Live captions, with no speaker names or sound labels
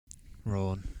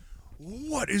Rolling.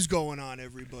 What is going on,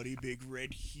 everybody? Big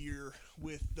Red here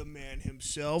with the man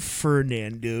himself,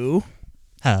 Fernando.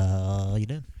 How you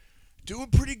doing? Doing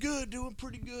pretty good.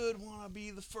 Want to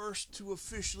be the first to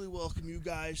officially welcome you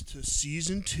guys to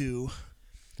Season 2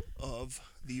 of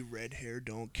the Red Hair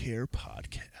Don't Care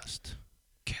podcast.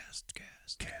 Cast.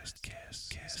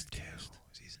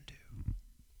 Season 2.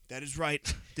 That is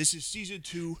right. This is Season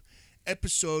 2,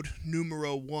 episode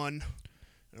numero 1.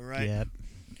 All right? Yep.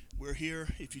 We're here.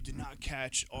 If you did not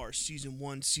catch our Season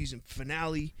 1 season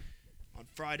finale on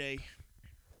Friday,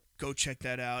 go check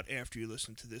that out after you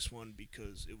listen to this one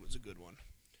because it was a good one.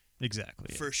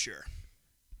 Exactly. For sure.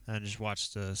 I just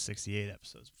watched 68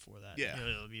 episodes before that. Yeah.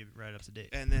 It'll be right up to date.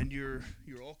 And then you're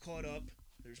all caught up.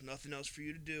 There's nothing else for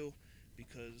you to do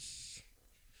because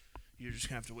you're just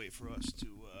going to have to wait for us to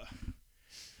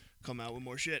come out with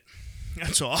more shit.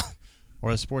 That's all. Or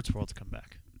the sports world to come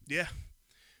back. Yeah.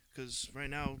 Because right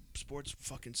now, sports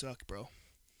fucking suck, bro.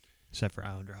 Except for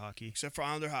Islander hockey. Except for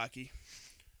Islander hockey.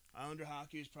 Islander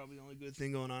hockey is probably the only good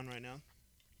thing going on right now.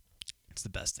 It's the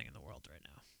best thing in the world right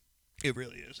now. It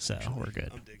really is. So, actually. we're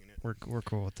good. I'm digging it. We're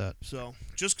cool with that. So,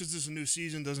 just because this is a new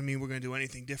season doesn't mean we're going to do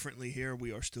anything differently here.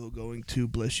 We are still going to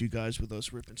bless you guys with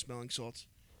us ripping smelling salts.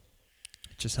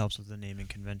 It just helps with the naming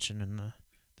convention and the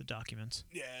documents.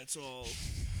 Yeah, it's all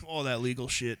that legal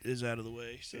shit is out of the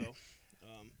way. So,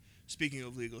 speaking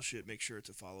of legal shit, make sure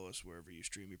to follow us wherever you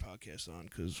stream your podcast on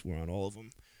because we're on all of them.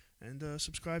 And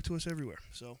subscribe to us everywhere.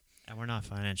 So, And we're not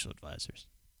financial advisors.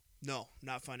 no,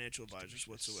 not financial advisors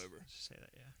whatsoever. Just say that,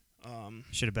 yeah.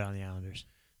 Should have bet on the Islanders.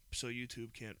 So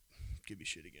YouTube can't give me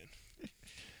shit again.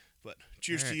 But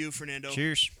cheers All right. to you, Fernando.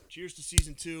 Cheers. Cheers to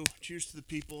Season 2. Cheers to the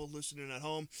people listening at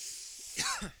home.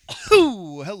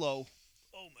 Ooh, hello.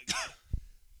 Oh, my God.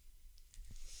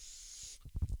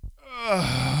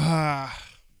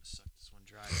 Suck this one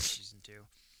dry for season 2.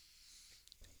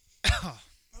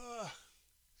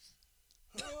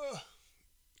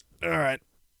 All right.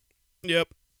 Yep.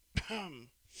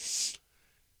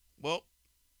 Well,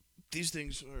 these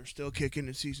things are still kicking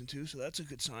in Season 2, so that's a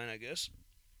good sign, I guess.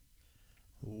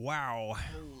 Wow.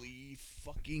 Holy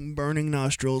fucking burning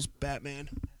nostrils, Batman.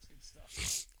 That's good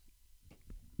stuff.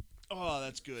 Oh,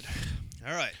 that's good.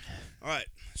 All right.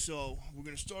 So we're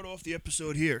going to start off the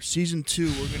episode here. Season 2,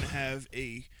 we're going to have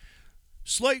a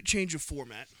slight change of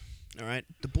format. All right.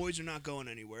 The boys are not going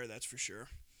anywhere, that's for sure.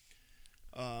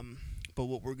 But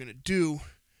what we're going to do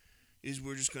is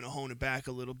we're just going to hone it back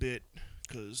a little bit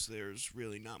because there's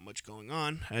really not much going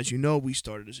on. As you know, we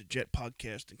started as a Jet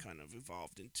podcast and kind of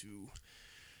evolved into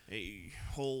a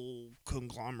whole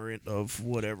conglomerate of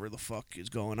whatever the fuck is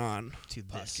going on. To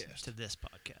Podcast. this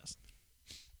podcast.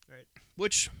 Right.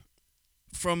 Which,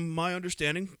 from my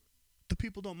understanding, the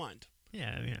people don't mind.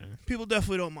 Yeah, People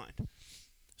definitely don't mind.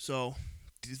 So,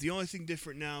 the only thing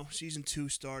different now, Season 2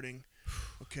 starting.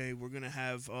 Okay, we're gonna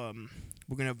have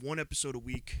one episode a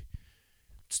week.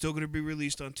 It's still gonna be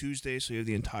released on Tuesday, so you have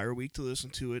the entire week to listen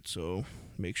to it. So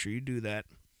make sure you do that.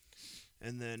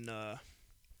 And then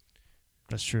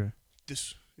that's true. you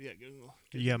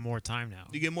You got more time now.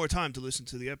 get more time to listen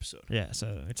to the episode. Yeah,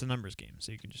 so it's a numbers game,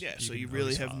 so you can just So can you really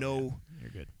always have follow no. it.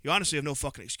 You're good. You honestly have no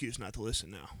fucking excuse not to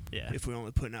listen now. Yeah. If we're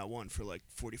only putting out one for like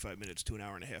 45 minutes to an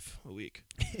hour and a half a week.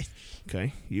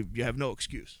 Okay? You have no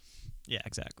excuse. Yeah,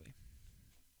 exactly.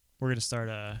 We're gonna start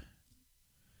a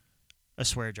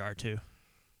swear jar too.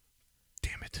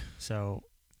 Damn it. So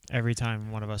every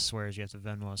time one of us swears, you have to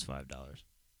Venmo us $5.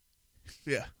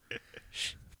 Yeah.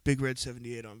 Big Red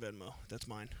 78 on Venmo. That's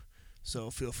mine.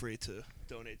 So feel free to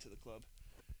donate to the club.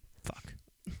 Fuck.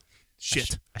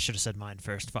 Shit. I should have said mine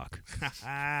first. Fuck. It's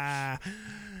a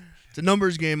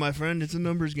numbers game, my friend. It's a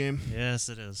numbers game. Yes,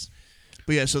 it is.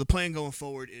 But yeah, so the plan going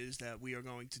forward is that we are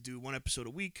going to do one episode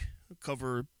a week,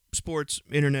 cover sports,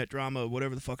 internet, drama,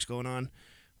 whatever the fuck's going on.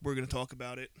 We're going to talk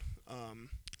about it.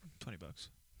 $20.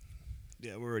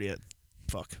 Yeah, we're already at,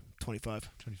 25. $25.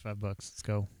 Let's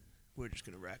go. We're just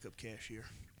going to rack up cash here.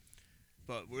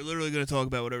 But we're literally going to talk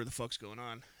about whatever the fuck's going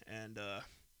on and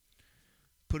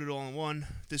put it all in one.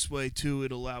 This way, too,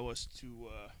 it'll allow us to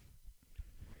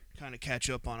kind of catch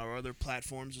up on our other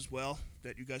platforms as well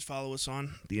that you guys follow us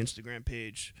on. The Instagram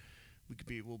page,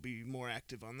 we'll be more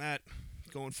active on that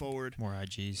going forward. More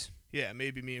IGs. Yeah,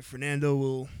 maybe me and Fernando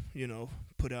will,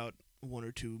 put out a 1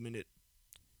 or 2 minute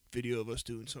video of us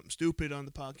doing something stupid on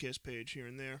the podcast page here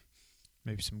and there.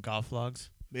 Maybe some golf vlogs.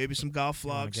 Maybe some golf You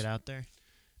wanna vlogs. get out there.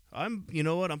 You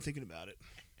know what? I'm thinking about it.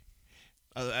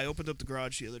 I opened up the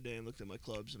garage the other day and looked at my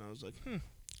clubs, and I was like,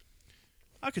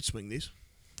 I could swing these.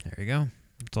 There you go.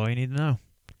 That's all you need to know.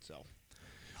 So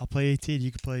I'll play 18.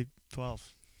 You can play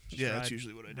 12. Just that's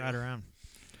usually what I do. Ride around.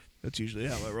 That's usually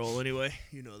how I roll anyway.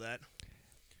 You know that.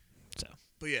 So.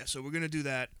 But yeah, so we're gonna do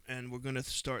that, and we're gonna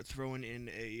start throwing in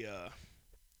a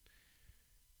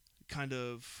kind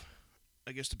of,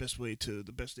 I guess the best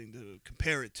thing to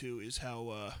compare it to is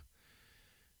how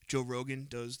Joe Rogan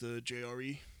does the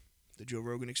JRE, the Joe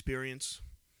Rogan Experience.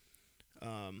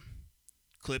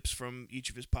 Clips from each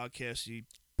of his podcasts. He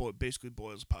basically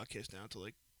boils the podcast down to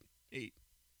like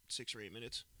 6 or 8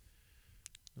 minutes.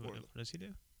 What does he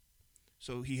do?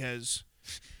 So he has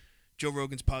Joe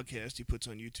Rogan's podcast he puts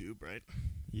on YouTube, right?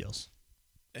 Yes.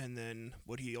 And then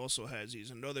what he also has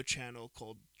is another channel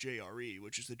called JRE,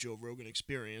 which is the Joe Rogan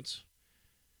Experience,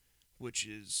 which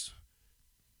is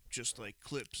just like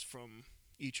clips from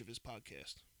each of his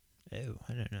podcasts. Oh,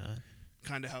 I don't know.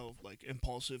 Kind of how like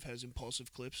Impulsive has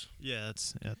Impulsive clips. Yeah,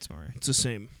 that's more. It's the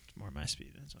same. It's more my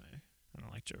speed. That's why I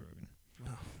don't like Joe Rogan.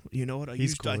 You know what?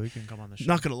 He's cool. He can come on the show.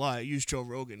 Not gonna lie, I used Joe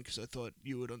Rogan because I thought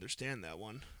you would understand that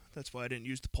one. That's why I didn't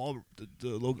use the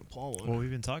Logan Paul one. Well, we've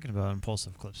been talking about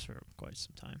Impulsive clips for quite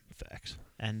some time. Facts.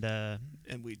 And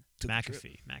we took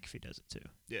McAfee does it too.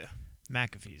 Yeah.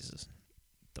 McAfee's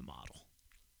the model.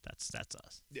 That's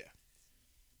us. Yeah.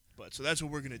 But so that's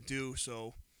what we're gonna do.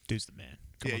 So dude's the man.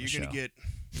 Come yeah, on the you're gonna show. get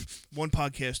one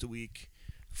podcast a week.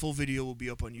 Full video will be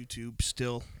up on YouTube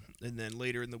still, and then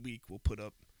later in the week we'll put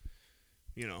up,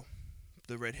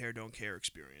 the Red Hair Don't Care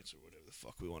Experience or whatever the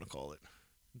fuck we want to call it.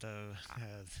 The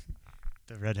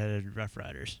redheaded Rough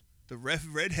Riders. The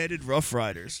redheaded Rough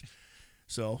Riders.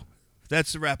 So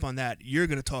that's the wrap on that. You're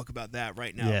gonna talk about that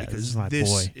right now Yeah, because this is my this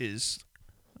boy. is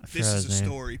I this forgot is a his name.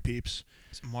 story, peeps.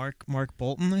 It's Mark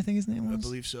Bolton, I think his name was. I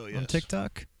believe so. Yes. On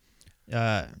TikTok.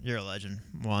 You're a legend,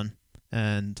 one.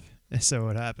 And so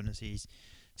what happened is he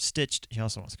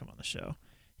also wants to come on the show.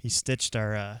 He stitched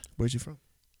our Where's he from?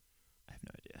 I have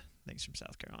no idea. I think he's from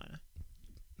South Carolina.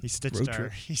 He stitched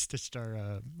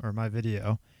my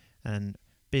video and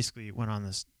basically went on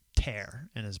this tear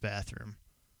in his bathroom.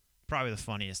 Probably the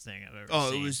funniest thing I've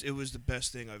ever seen. It was the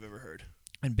best thing I've ever heard.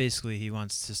 And basically he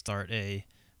wants to start a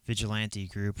vigilante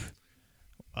group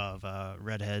of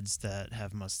redheads that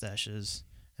have mustaches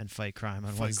and fight crime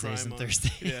on Wednesdays and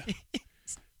Thursdays. Yeah.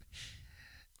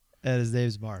 And his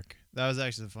name's Mark. That was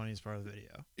actually the funniest part of the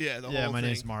video. Yeah, the whole Yeah, my thing.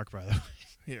 name's Mark, by the way.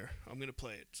 Here, I'm going to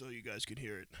play it so you guys can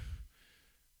hear it.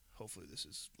 Hopefully this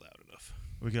is loud enough.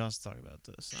 We could also talk about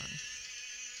the song.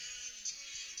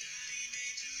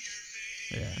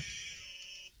 Yeah.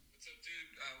 What's up, dude?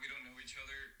 We don't know each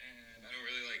other, and I don't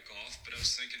really like golf, but I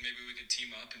was thinking maybe we could team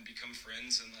up and become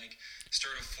friends and,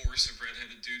 start a force of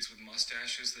redheaded dudes with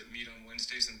mustaches that meet on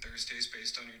Wednesdays and Thursdays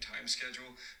based on your time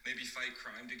schedule. Maybe fight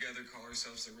crime together, call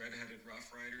ourselves the Redheaded Rough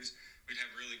Riders. We'd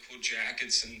have really cool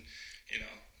jackets and, I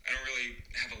don't really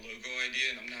have a logo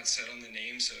idea, and I'm not set on the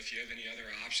name, so if you have any other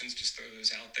options, just throw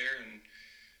those out there, and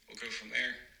we'll go from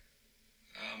there.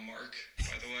 Mark,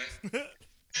 by the way.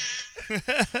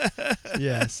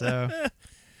 Yeah, so.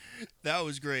 That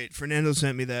was great. Fernando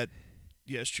sent me that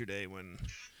yesterday when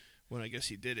I guess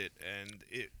he did it, and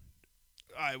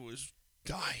I was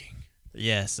dying.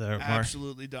 Yeah, so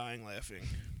Absolutely dying laughing.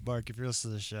 Mark, if you're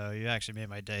listening to the show, you actually made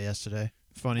my day yesterday.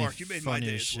 Mark, you made my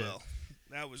day as shit. well.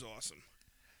 That was awesome.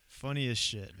 Funny as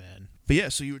shit, man. But yeah,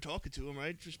 so you were talking to him,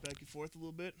 right? Just back and forth a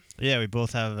little bit? Yeah, we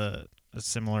both have a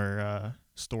similar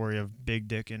story of Big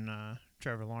Dick and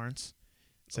Trevor Lawrence.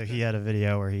 So Okay. he had a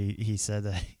video where he said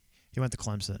that he went to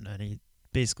Clemson and he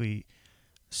basically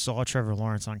saw Trevor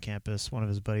Lawrence on campus. One of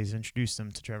his buddies introduced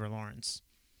him to Trevor Lawrence.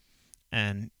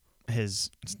 And his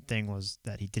thing was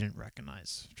that he didn't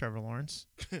recognize Trevor Lawrence.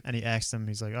 And he asked him,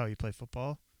 he's like, "Oh, you play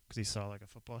football?" Because he saw like a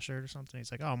football shirt or something.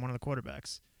 He's like, "Oh, I'm one of the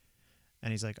quarterbacks."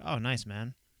 And he's like, "Oh, nice,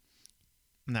 man."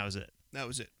 And that was it. That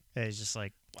was it. Yeah, he's just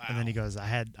like, Wow. and then he goes, I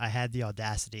had the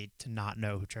audacity to not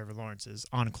know who Trevor Lawrence is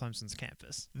on Clemson's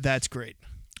campus. That's great.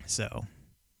 So,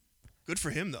 Good for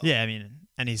him, though. yeah, I mean,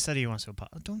 and he said he wants to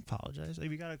apologize. Don't apologize. Like,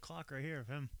 we got a clock right here of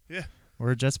him. Yeah.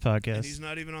 We're a Jets And podcast. he's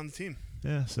not even on the team.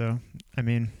 Yeah, so, I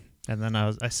mean, and then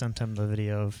I sent him the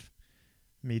video of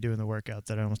me doing the workout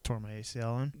that I almost tore my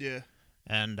ACL on. Yeah.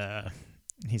 And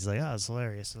he's like, "Oh, it's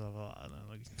hilarious." Blah, blah, blah. And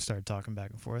I started talking back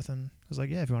and forth, and I was like,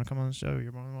 "Yeah, if you want to come on the show,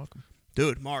 you're more than welcome."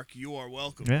 Dude, Mark, you are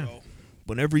welcome, Yeah. bro.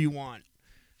 Whenever you want.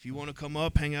 If you want to come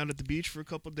up, hang out at the beach for a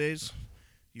couple days,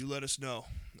 you let us know. All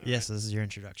Yes, this is your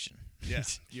introduction. right?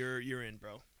 Yeah, you're in,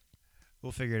 bro.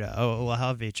 We'll figure it out. Oh, we'll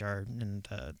have HR and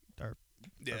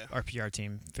Yeah. our PR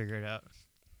team figure it out.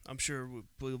 I'm sure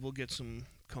we'll get some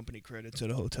company credits at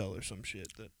a hotel or some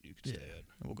shit that you can stay at.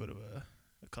 We'll go to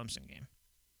a Clemson game.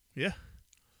 Yeah.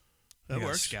 That We gotta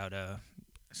works.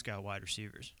 Scout wide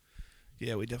receivers.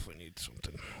 Yeah, we definitely need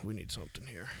something. We need something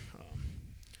here.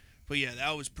 But yeah,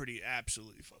 that was pretty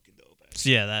absolutely fucking dope. So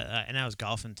yeah, and I was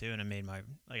golfing too, and it made my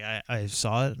I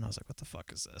saw it and I was like, what the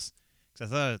fuck is this?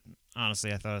 Because I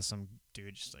thought it was some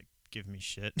dude just like giving me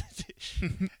shit,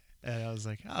 and I was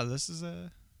like, oh, this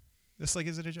isn't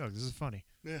a joke. This is funny.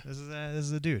 Yeah. This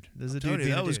is a dude. This is a dude. Tony,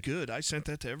 being that a was dude. good. I sent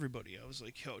that to everybody. I was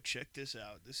like, yo, check this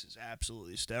out. This is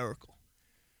absolutely hysterical.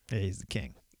 Yeah, he's the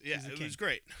king. Yeah, He's the it king. was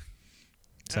great.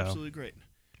 So- Absolutely great.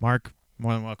 Mark,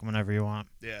 more than welcome whenever you want.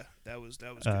 Yeah, that was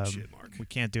good shit, Mark. We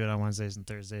can't do it on Wednesdays and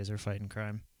Thursdays. We're fighting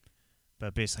crime,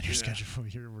 but based on your Yeah.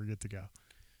 schedule, we're good to go.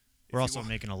 If We're you also want-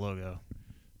 making a logo.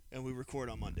 and we record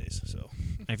on Mondays, so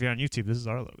And if you're on YouTube, this is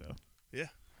our logo.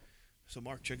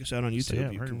 Mark, check us out on YouTube. So,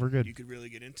 yeah, we're good. You could really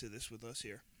get into this with us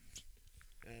here,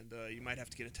 and you might have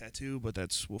to get a tattoo, but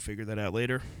we'll figure that out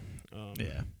later.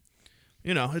 Yeah.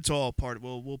 You know, it's all part of.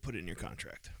 We'll put it in your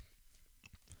contract.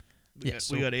 Yeah,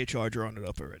 so- we got HR drawing it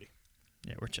up already.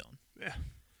 Yeah, we're chilling. Yeah,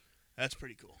 that's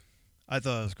pretty cool. I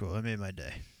thought it was cool. It made my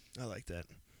day. I like that.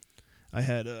 I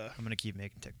had I'm gonna keep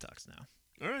making TikToks now.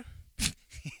 all right.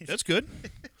 That's good.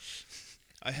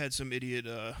 I had some idiot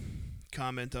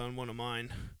comment on one of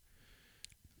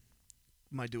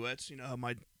my duets. You know how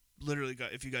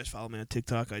if you guys follow me on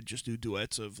TikTok, I just do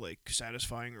duets of like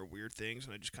satisfying or weird things,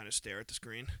 and I just kind of stare at the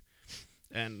screen.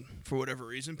 And for whatever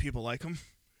reason, people like them.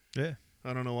 Yeah.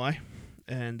 I don't know why.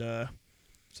 And They're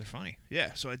funny.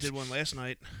 yeah, so I did one last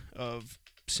night of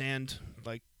sand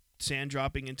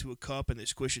dropping into a cup and they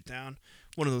squish it down.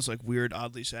 One of those like weird,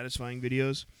 oddly satisfying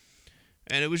videos.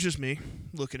 And it was just me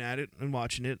looking at it and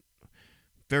watching it.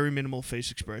 Very minimal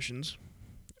face expressions,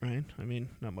 right? I mean,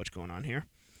 not much going on here.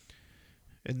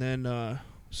 And then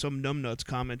some numbnuts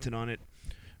commented on it.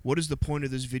 What is the point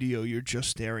of this video? You're just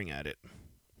staring at it.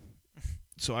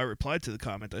 So I replied to the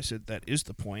comment. I said, that is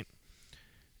the point.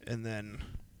 And then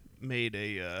made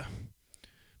a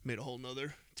whole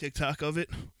nother TikTok of it,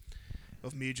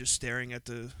 of me just staring at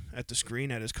the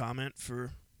screen at his comment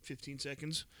for 15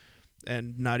 seconds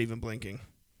and not even blinking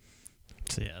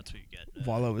So yeah, that's what you get.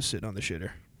 while I was sitting on the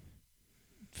shitter.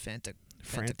 Fanta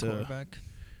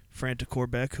Franta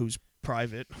Corbeck, who's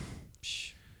private, of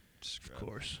Of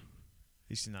course.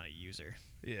 He's not a user.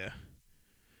 Yeah,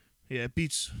 it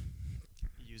beats.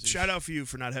 Users. Shout out for you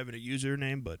for not having a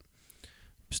username, but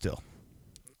still,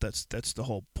 that's the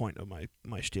whole point of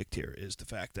my shtick here is the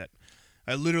fact that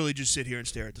I literally just sit here and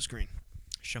stare at the screen.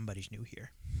 Somebody's new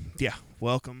here. Yeah,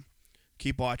 welcome.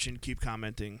 Keep watching. Keep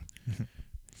commenting.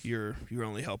 You're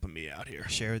only helping me out here.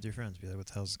 Share with your friends. Be like, what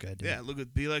the hell's this guy doing? Yeah,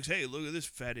 be like, hey, look at this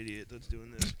fat idiot that's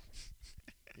doing this.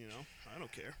 You know, I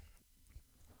don't care.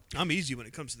 I'm easy when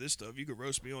it comes to this stuff. You can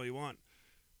roast me all you want.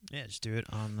 Yeah, just do it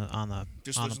on the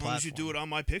Just on as the long as you do it on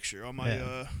my picture, on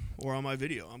my or on my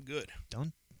video, I'm good.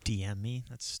 Don't DM me.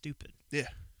 That's stupid.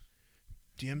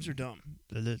 DMs are dumb.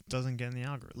 It doesn't get in the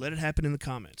algorithm. Let it happen in the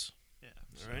comments. Yeah.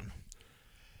 All right.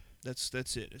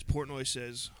 That's it. As Portnoy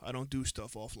says, I don't do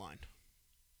stuff offline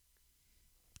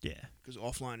Yeah. because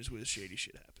offline is where the shady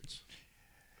shit happens.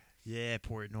 Yeah,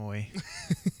 Portnoy.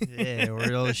 Yeah,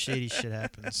 where all the shady shit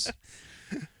happens.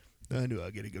 I knew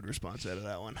I'd get a good response out of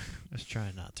that one. I was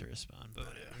trying not to respond, but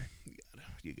whatever.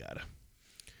 You gotta.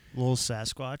 Little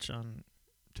Sasquatch on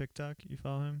TikTok. You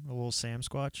follow him? A little Sam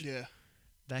Squatch. Yeah.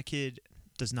 That kid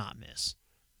does not miss.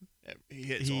 He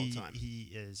hits all the time. He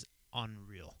is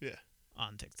unreal. Yeah.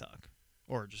 On TikTok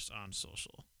or just on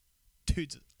social.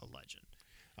 Dude's a legend.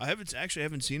 I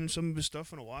haven't seen some of his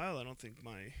stuff in a while. I don't think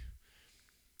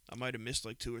I might have missed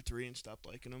like 2 or 3 and stopped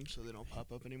liking them, so they don't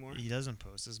pop up anymore. He doesn't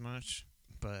post as much,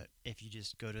 but if you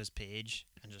just go to his page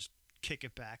and just kick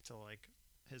it back to like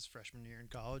his freshman year in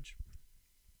college,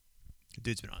 the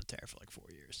dude's been on a tear for like 4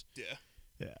 years. Yeah,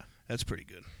 Yeah. that's pretty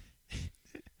good.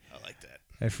 I like that.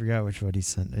 I forgot which one he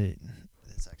sent.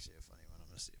 It's actually a funny one. I'm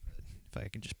gonna see if I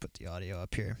can just put the audio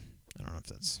up here. I don't know if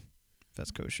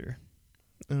that's kosher.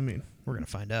 I mean, We're gonna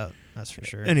find out. That's for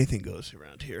sure. anything goes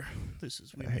around here. This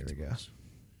is Here make we the go. rules.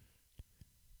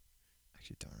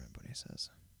 Actually, don't remember what he says.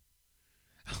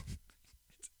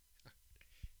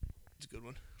 It's a good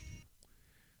one.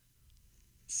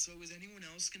 So is anyone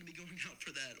else going to be going out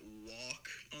for that walk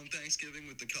on Thanksgiving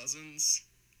with the cousins?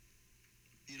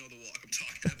 You know the walk I'm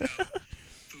talking about.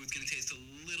 Food's going to taste a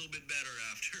little bit better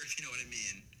after, if you know what I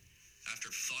mean. After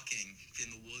fucking in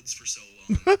the woods for so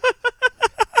long.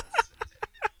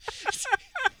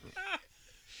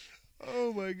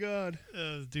 Oh my god.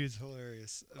 This dude's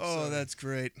hilarious. That's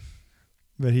great.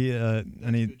 But he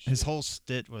good his shit. whole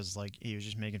stint was like he was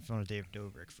just making fun of David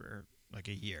Dobrik for like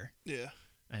a year, Yeah.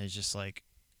 and it's just like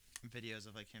videos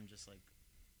of like him just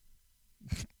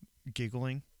like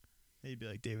giggling. He'd be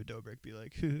like David Dobrik, be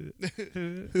like,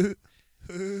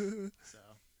 so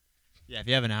Yeah, if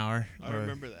you have an hour I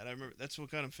remember that. I remember that's what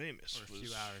got him famous. or a few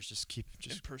was hours, just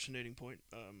impersonating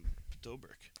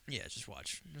Dobrik. yeah, just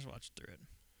watch through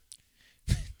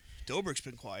it. Dobrik's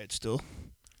been quiet still.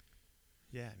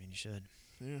 Yeah, I mean you should.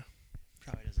 Yeah.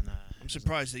 Probably doesn't. I'm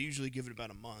surprised they usually give it about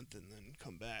a month and then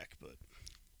come back, but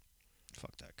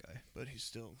Fuck that guy. he's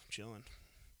still chilling.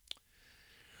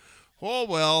 Oh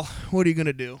well, what are you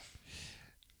gonna do?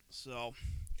 So,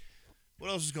 what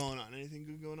else is going on? Anything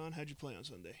good going on? How'd you play on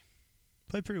Sunday?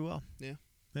 Played pretty well. Yeah.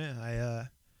 Yeah,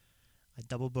 I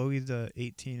double bogeyed the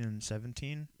 18 and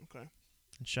 17 Okay.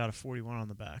 and shot a 41 on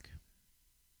the back.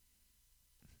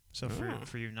 So Oh.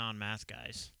 for you non-math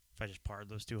guys, if I just parred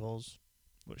those two holes,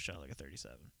 would have shot like a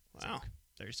 37. It's Wow. like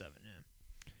 37,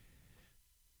 yeah.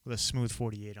 With a smooth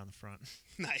 48 on the front.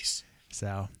 Nice.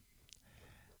 So,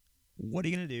 what are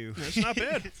you gonna do? That's not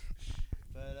bad.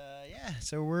 But yeah,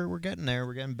 so we're getting there.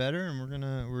 We're getting better, and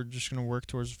we're just gonna work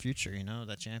towards the future. You know,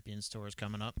 that Champions Tour is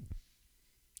coming up.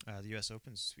 The U.S.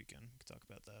 Open's this weekend. We can talk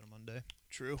about that on Monday.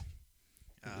 True.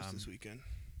 It is this weekend.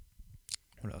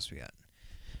 What else we got?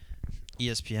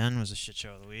 ESPN was a shit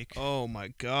show of the week. Oh my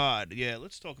God. Yeah,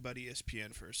 let's talk about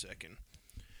ESPN for a second.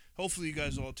 Hopefully you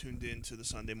guys all tuned in to the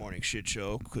Sunday morning shit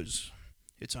show because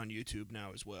it's on YouTube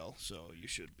now as well. So you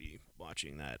should be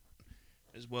watching that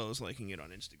as well as liking it on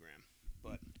Instagram.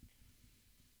 But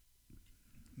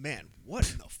man, what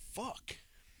in the fuck?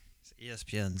 So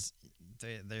ESPN's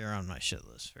they are on my shit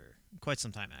list for quite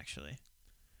some time actually.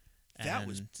 That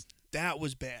was- And That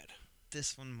was bad.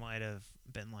 this one might have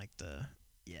been like the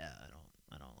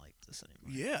I don't like this anymore.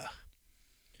 Yeah.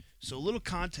 So a little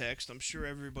context. I'm sure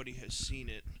everybody has seen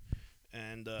it.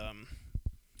 And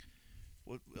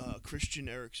Christian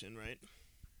Eriksen, right?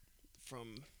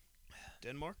 From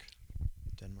Denmark.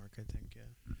 Denmark, I think.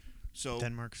 Yeah. So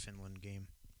Denmark Finland game.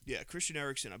 yeah, Christian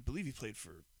Eriksen. I believe he played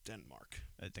for Denmark.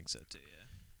 I think so too. Yeah.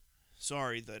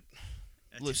 Sorry that.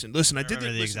 I Listen. I don't did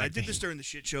remember the this. I exact did this name. during the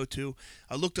shit show too.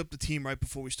 I looked up the team right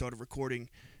before we started recording,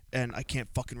 and I can't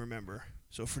fucking remember.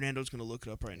 So Fernando's gonna look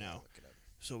it up right now, Look it up.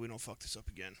 so we don't fuck this up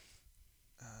again.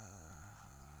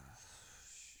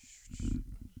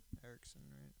 Ericsson,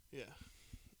 right? Yeah.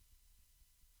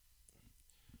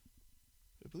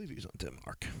 I believe he was on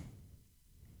Denmark.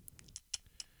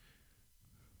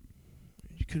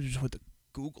 You could have just went to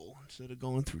Google instead of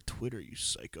going through Twitter, you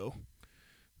psycho.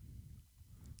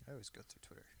 I always go through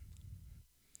Twitter.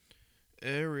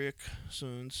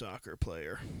 Eriksson, soccer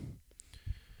player.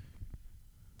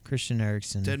 Christian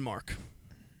Eriksen. Denmark.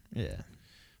 Yeah.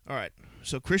 All right.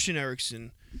 So Christian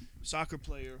Eriksen, soccer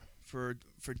player for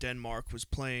Denmark, was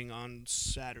playing on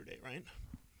Saturday, right?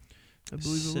 I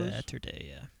believe it was. Saturday,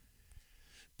 yeah.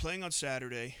 Playing on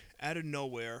Saturday, out of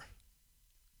nowhere,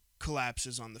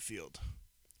 collapses on the field.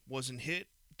 Wasn't hit,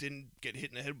 didn't get hit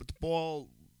in the head with the ball,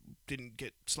 didn't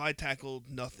get slide tackled,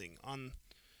 nothing. On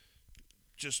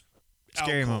just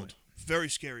Scary out cold. moment. Very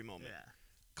scary moment. Yeah.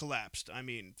 Collapsed. I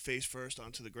mean, face first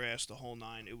onto the grass, the whole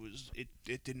nine.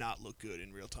 It did not look good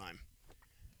in real time.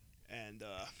 And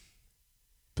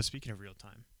But speaking of real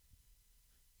time,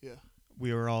 yeah,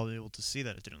 we were all able to see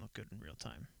that it didn't look good in real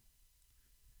time.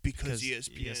 because Because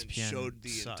ESPN showed the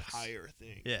sucks. entire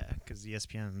thing. Yeah, because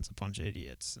ESPN's a bunch of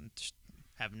idiots and just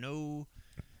have no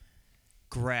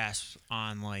grasp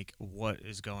on like what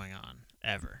is going on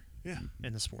ever. Yeah.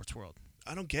 In the sports world,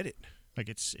 I don't get it. like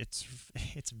it's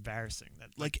embarrassing that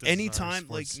Like this is our anytime,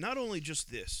 like sports- not only just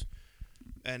this,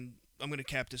 and I'm gonna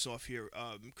cap this off here.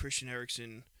 Christian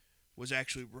Eriksen was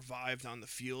actually revived on the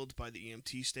field by the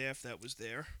EMT staff that was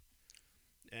there,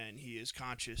 and he is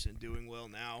conscious and doing well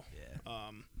now.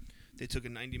 yeah. They took a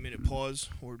 90-minute pause,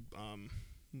 or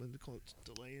what do they call it?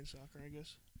 Delay in soccer, I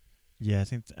guess. Yeah,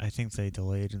 I think they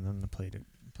delayed and then they played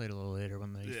a little later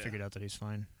when they Yeah. figured out that he's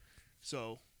fine.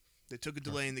 So they took a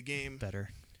delay in the game. Better.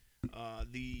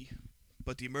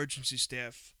 But the emergency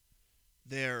staff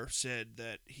there said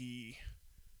that he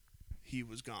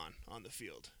was gone on the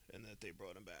field and that they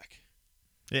brought him back.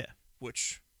 Yeah.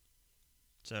 Which,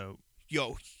 So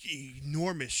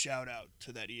enormous shout out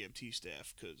to that EMT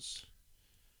staff,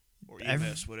 or Every-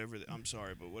 EMS, whatever. I'm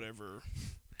sorry, but whatever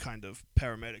kind of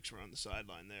paramedics were on the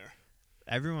sideline there.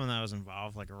 everyone that was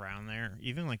involved, like around there,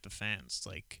 even like the fans,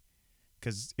 like,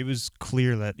 because it was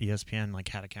clear that ESPN like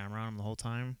had a camera on him the whole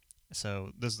time.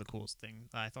 So this is the coolest thing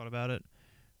that I thought about it.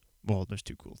 Well, there's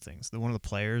two cool things. One of the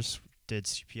players did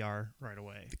CPR right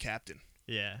away. The captain,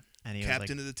 Yeah, and he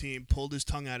captain was of the team, pulled his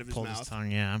tongue out of like his pulled mouth, his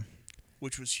tongue. Yeah,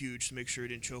 which was huge to make sure he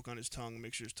didn't choke on his tongue,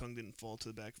 make sure his tongue didn't fall to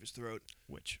the back of his throat.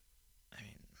 which, I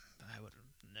mean, I would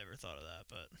have never thought of that,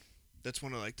 but That's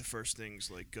one of like the first things,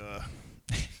 like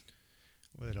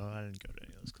I didn't go to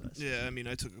any of those classes. Yeah, I mean,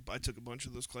 I took a bunch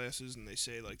of those classes, and they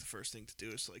say like the first thing to do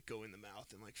is like go in the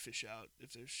mouth and like fish out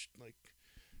if there's like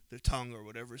their tongue or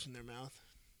whatever's in their mouth.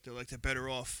 They're better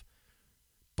off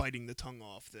biting the tongue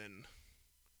off than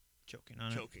Choking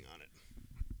on choking on it.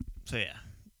 So yeah,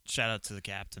 shout out to the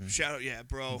captain. Shout out, yeah,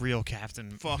 bro. Real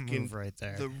captain Fucking move right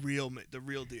there. The real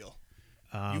deal.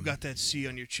 You got that C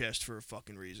on your chest for a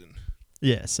fucking reason.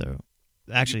 Yeah, so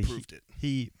actually you proved it.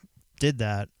 he did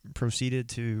that, proceeded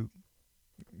to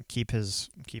keep his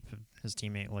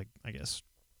teammate, like, I guess,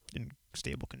 in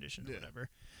stable condition or Yeah. whatever,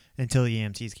 until the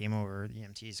EMTs came over. The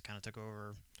EMTs kind of took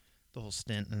over the whole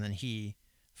stint, and then he,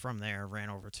 from there, ran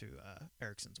over to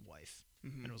Ericsson's wife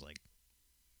Mhm. and was like,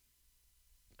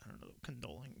 I don't know,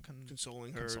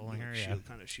 Consoling her, consoling her, yeah.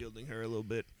 kind of shielding her a little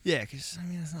bit. yeah, because, I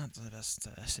mean, it's not the best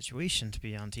situation to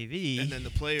be on TV. And then the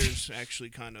players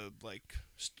actually kind of like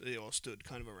they all stood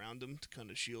kind of around him to kind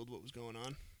of shield what was going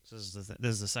on. So this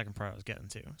is the second part I was getting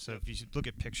to. So Yep. if you look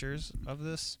at pictures of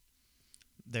this,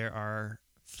 there are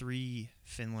 3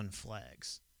 Finland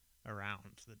flags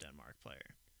around the Denmark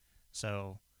player.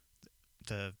 So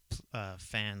the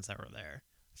fans that were there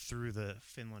threw the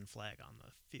Finland flag on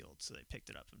the field, so they picked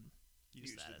it up and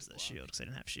used Used that it as to the block. shield because they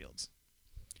didn't have shields.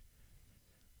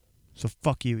 So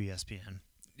fuck you, ESPN.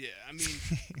 Yeah, I mean,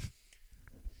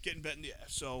 getting better. Yeah,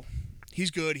 so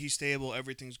he's good. He's stable.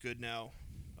 Everything's good now.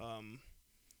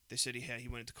 They said he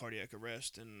went into cardiac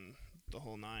arrest and the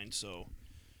whole 9. So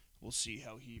we'll see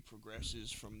how he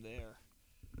progresses from there.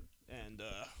 And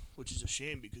which is a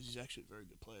shame because he's actually a very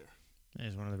good player.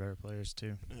 He's one of the better players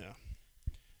too. Yeah.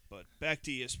 But back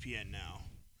to ESPN now.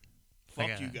 I Fuck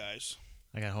got- you guys.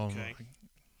 I got home. Okay.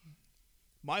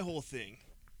 My whole thing,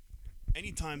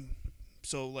 anytime,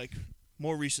 so like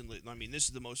more recently, I mean, this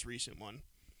is the most recent one,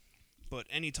 but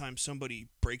anytime somebody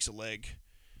breaks a leg,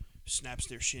 snaps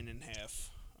their shin in half,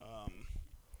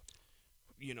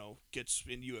 gets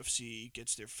in UFC,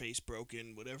 gets their face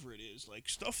broken, whatever it is, like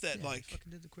stuff that Yeah, like, he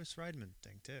fucking did the Chris Weidman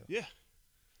thing too. yeah.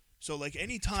 So like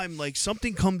anytime like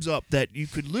something comes up that you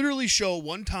could literally show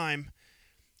one time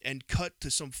and cut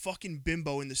to some fucking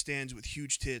bimbo in the stands with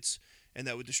huge tits and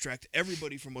that would distract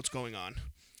everybody from what's going on.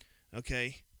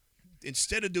 Okay?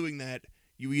 Instead of doing that,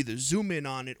 you either zoom in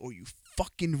on it or you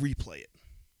fucking replay it.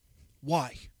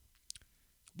 Why?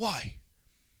 Why?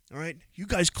 All right? You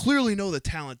guys clearly know the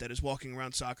talent that is walking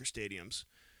around soccer stadiums.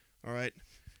 All right?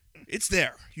 It's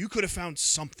there. You could have found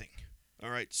something.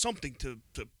 All right? Something to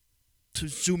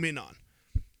zoom in on.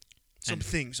 Some And-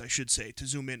 things, I should say, to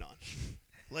zoom in on.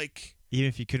 Like, Even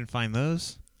if you couldn't find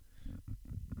those,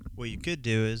 what you could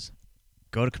do is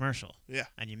go to commercial. Yeah.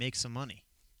 And you make some money.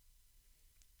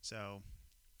 So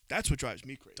that's what drives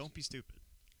me crazy. don't be stupid.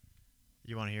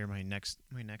 You want to hear my next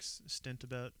stint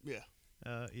about Yeah.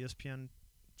 ESPN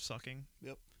sucking?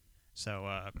 Yep.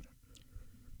 So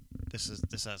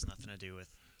this has nothing to do with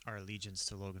our allegiance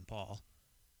to Logan Paul,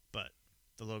 but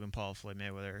the Logan Paul Floyd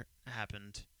Mayweather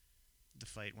happened. The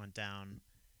fight went down.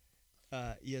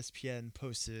 ESPN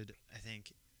posted, I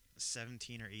think,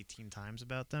 17 or 18 times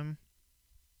about them.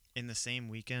 In the same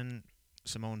weekend,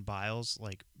 Simone Biles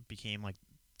became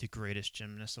the greatest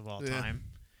gymnast of all Yeah.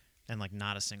 time, and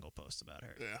not a single post about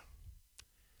her. Yeah.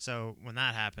 So when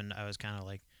that happened, I was kind of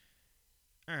like,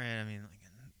 all right, I mean,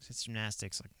 it's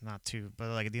gymnastics, not too,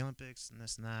 but the Olympics and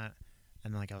this and that,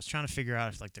 and I was trying to figure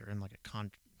out if they're in a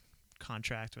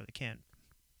contract where they can't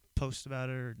post about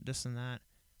it or this and that.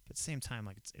 But at the same time,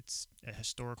 it's a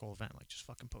historical event. Just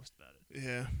fucking post about it.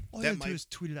 Yeah. All you That have to do might is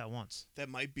tweet it out once. that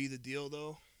might be the deal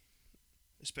though.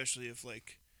 Especially if I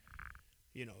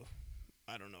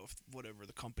don't know if whatever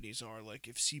the companies are,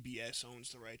 if CBS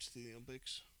owns the rights to the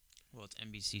Olympics, Well, it's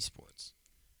NBC Sports,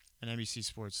 and NBC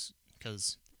Sports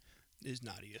because is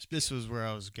not ESPN. this was where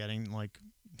I was getting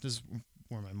this is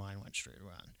where my mind went straight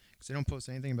around because they don't post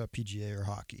anything about PGA or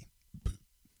hockey,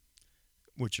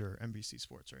 which are NBC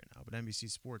Sports right now. But NBC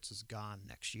Sports is gone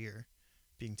next year,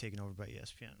 being taken over by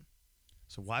ESPN.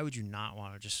 So why would you not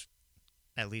want to just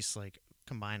at least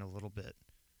combine a little bit?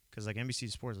 Because NBC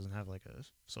Sports doesn't have a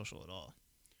social at all.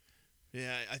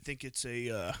 Yeah, I think it's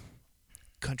a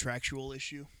contractual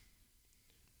issue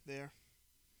there.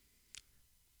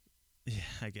 Yeah,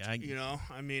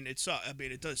 I mean, it sucks. I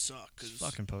mean, it does suck just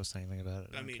because fucking post anything about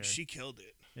it. I mean, she killed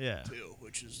it yeah. too,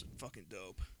 which is fucking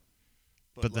dope.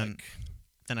 But then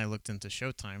I looked into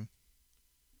Showtime.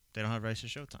 They don't have rights to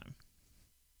Showtime.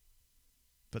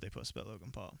 But they post about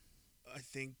Logan Paul. I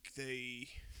think they.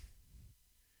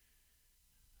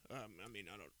 I mean,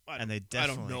 I And they don't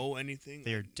definitely know anything.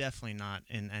 They are definitely not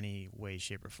in any way,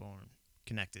 shape, or form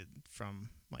connected from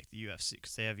the UFC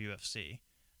because they have UFC,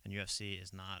 and UFC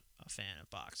is not a fan of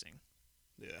boxing.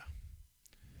 Yeah.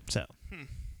 So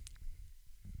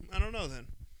I don't know then.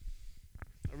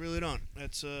 I really don't.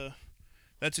 That's an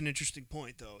interesting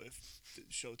point though. If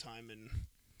Showtime and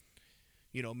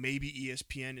maybe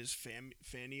ESPN is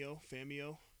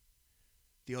Famio,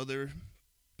 the other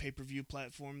pay-per-view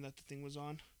platform that the thing was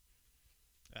on.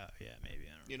 yeah, maybe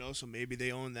I don't know. So maybe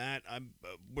they own that.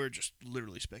 We're just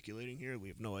literally speculating here. We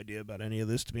have no idea about any of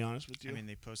this, to be honest with you. I mean,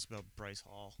 they posted about Bryce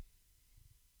Hall.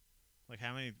 Like,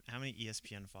 how many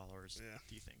ESPN followers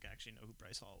do you think actually know who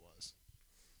Bryce Hall was?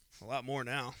 A lot more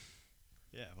now.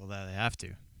 Yeah, well, they have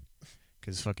to,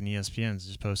 because fucking ESPN's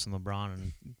just posting LeBron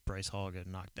and Bryce Hall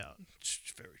getting knocked out.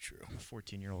 It's very true.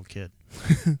 14-year-old kid.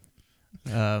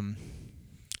 Yeah,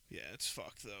 it's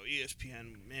fucked though.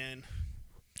 ESPN, man.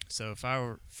 So if I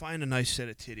were Find a nice set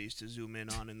of titties to zoom in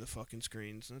on in the fucking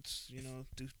screens. That's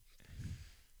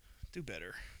do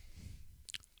better.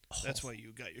 That's why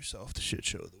you got yourself the shit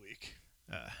show of the week.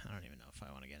 I don't even know if I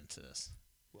want to get into this.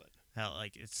 What? How,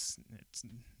 like, it's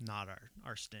not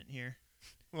our stint here.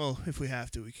 Well, if we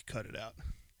have to, we could cut it out.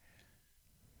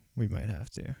 We might have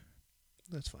to.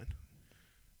 That's fine.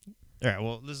 All right.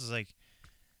 Well, this is like,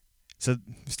 so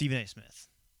Stephen A. Smith,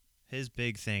 his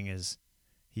big thing is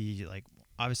he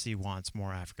obviously wants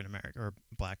more African American or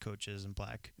black coaches and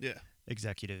black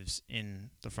executives in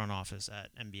the front office at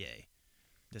NBA,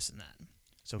 this and that.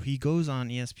 So he goes on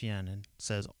ESPN and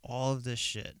says all of this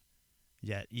shit,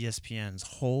 yet ESPN's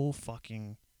whole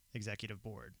fucking executive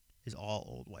board is all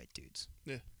old white dudes.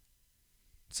 Yeah.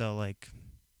 So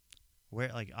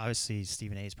obviously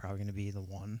Stephen A. is probably going to be the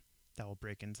one that will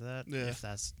break into that if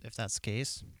that's the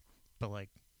case. But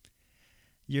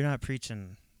you're not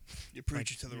preaching. You're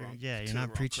preaching to the wrong. Yeah, you're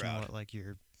not preaching crowd. what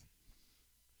you're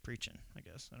preaching. I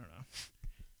guess I don't know.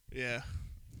 Yeah.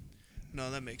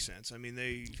 No, that makes sense. I mean,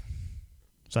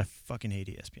 So I fucking hate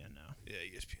ESPN now. Yeah,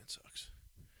 ESPN sucks.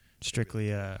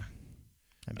 Strictly. I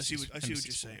see what you're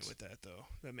Sports. saying with that though.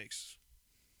 That makes.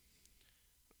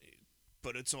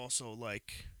 But it's also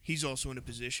he's also in a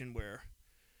position where,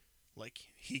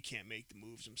 he can't make the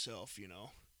moves himself.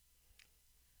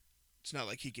 It's not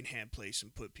like he can hand place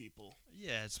and put people.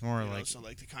 Yeah, it's more so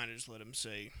they kind of just let him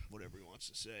say whatever he wants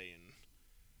to say, and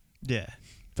yeah,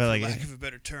 but for lack of a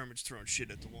better term, it's throwing shit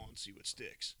at the wall and see what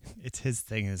sticks. It's his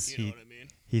thing is You know what I mean?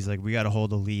 He's like, we got to hold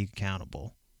the league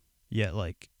accountable, yet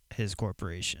his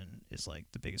corporation is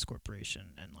the biggest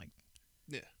corporation and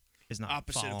is not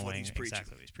opposite of what he's preaching.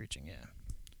 Exactly what he's preaching. Yeah,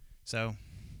 so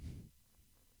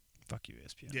fuck you,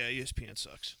 ESPN. Yeah, ESPN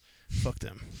sucks. Fuck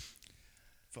them.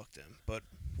 Fuck them. But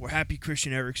we're happy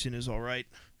Christian Eriksen is all right.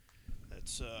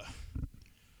 That's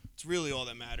it's really all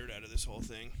that mattered out of this whole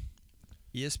thing.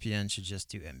 ESPN should just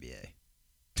do NBA.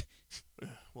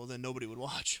 Well, then nobody would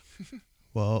watch.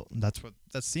 Well,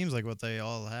 that seems like what they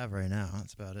all have right now.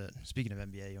 That's about it. Speaking of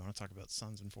NBA, you want to talk about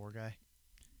Suns and Four Guy?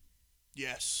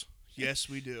 Yes,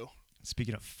 we do.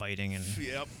 Speaking of fighting and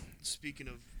Yep. Speaking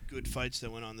of good fights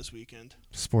that went on this weekend.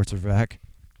 sports are back.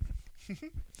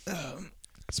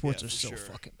 Sports Yeah, are for so sure.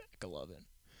 fucking back. I love it.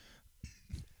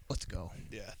 Let's go.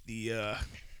 Yeah, the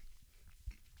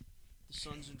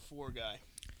Suns and Four Guy.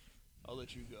 I'll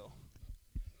let you go.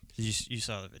 You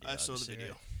saw the video. I saw the obviously,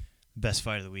 video. right? Best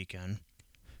fight of the weekend.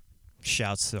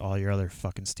 Shouts to all your other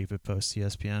fucking stupid posts,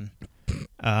 ESPN.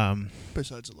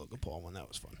 Besides the Logan Paul one, that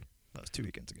was fun. That was 2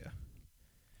 weekends ago.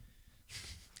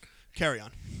 Carry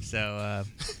on. So,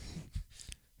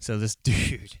 so this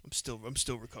dude. I'm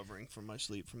still recovering from my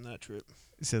sleep from that trip.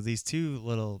 So these two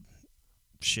little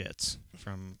shits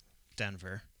from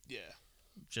Denver Yeah.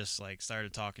 just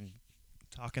started talking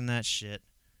that shit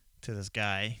to this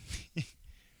guy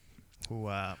who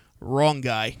Wrong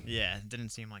guy. yeah, didn't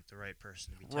seem like the right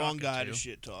person to be Wrong talking guy to to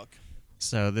shit talk.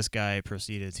 So this guy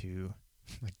proceeded to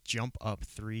jump up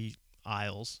 3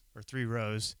 aisles or 3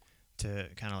 rows to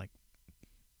kind of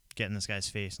get in this guy's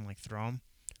face and throw him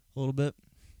a little bit.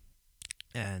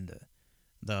 And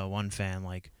the one fan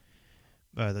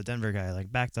the Denver guy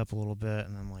backed up a little bit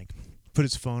and then put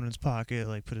his phone in his pocket,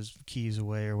 put his keys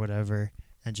away or whatever,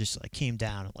 and just came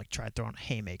down and tried throwing a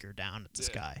haymaker down at this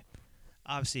guy.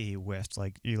 Obviously he whiffed.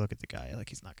 You look at the guy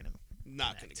he's not gonna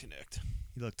connect.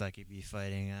 He looked like he'd be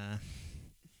fighting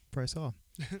Bryce Hall.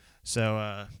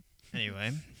 So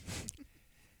anyway,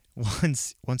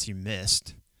 once he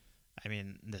missed, I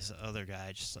mean this other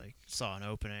guy just saw an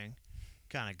opening,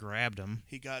 kind of grabbed him.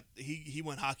 He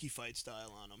went hockey fight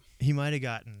style on him. He might have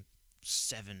gotten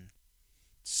 7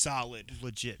 Solid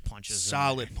legit punches.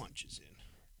 Solid punches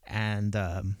in. And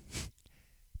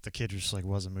the kid just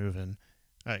wasn't moving.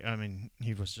 I mean,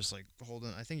 he was just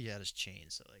holding. I think he had his chain,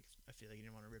 so I feel like he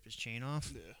didn't want to rip his chain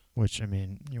off. Yeah. Which, I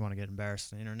mean, you want to get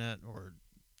embarrassed on the internet or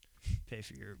pay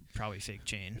for your probably fake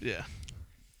chain. Yeah.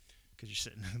 because you're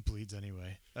sitting in the bleeds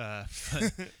anyway.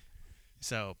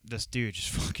 So this dude just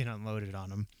fucking unloaded on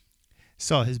him.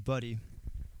 Saw his buddy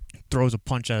throws a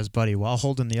punch at his buddy while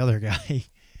holding the other guy,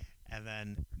 and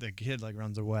then the kid like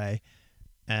runs away,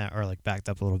 or like backed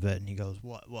up a little bit, and he goes,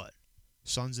 "What?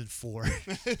 Son's in 4."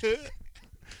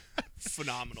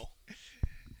 Phenomenal.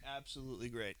 Absolutely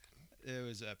great. It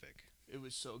was epic. It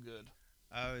was so good.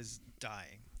 I was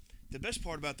dying. The best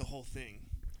part about the whole thing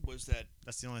was that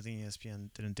That's the only thing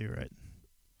ESPN didn't do right.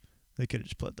 They could have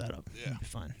just put that up. Yeah. It'd be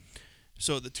fine.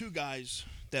 so the two guys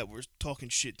that were talking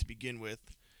shit to begin with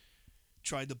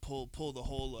tried to pull the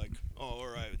whole like, oh, all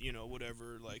right,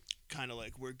 whatever, like kind of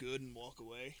like we're good and walk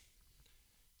away.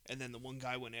 And then the one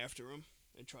guy went after him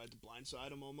and tried to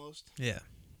blindside him almost. Yeah.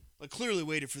 Like clearly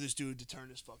waited for this dude to turn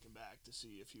his fucking back to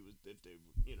see if they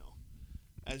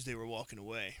as they were walking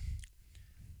away.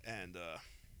 And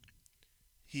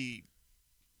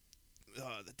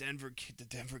the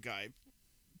Denver guy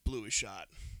blew his shot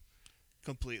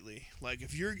completely. Like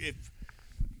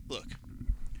look,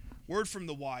 word from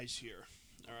the wise here,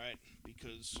 all right?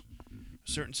 Because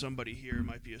a certain somebody here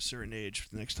might be a certain age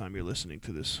the next time you're listening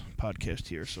to this podcast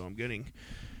here. So I'm getting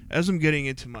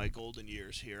into my golden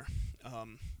years here.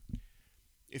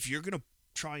 If you're gonna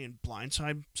try and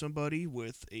blindside somebody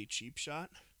with a cheap shot,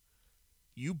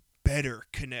 you better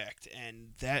connect, and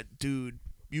that dude,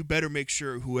 you better make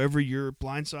sure whoever you're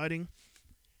blindsiding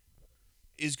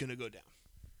is gonna go down.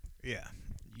 Yeah.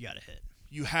 You gotta hit.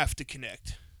 You have to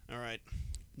connect. All right.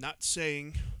 Not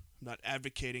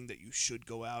advocating that you should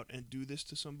go out and do this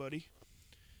to somebody.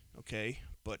 Okay,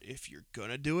 but if you're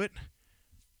gonna do it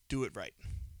right.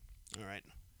 All right.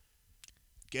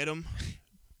 Get them.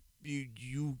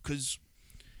 Because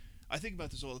I think about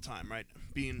this all the time, right?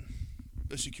 Being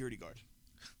a security guard.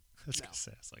 I was No. gonna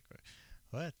say, I was like,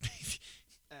 what?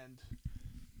 And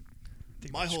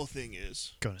Think my about whole thing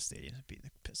is... going to stadiums and beating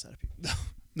the piss out of people.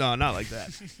 No, not like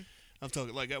that. I'm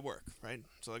talking like at work, right?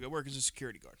 So like at work as a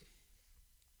security guard.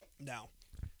 Now,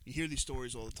 you hear these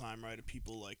stories all the time, right? Of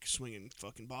people like swinging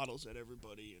fucking bottles at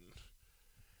everybody. And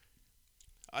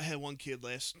I had one kid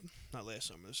the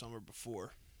summer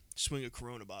before, swing a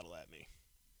Corona bottle at me.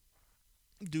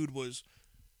 Dude was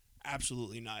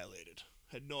absolutely annihilated.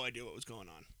 Had no idea what was going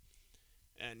on.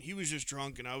 And he was just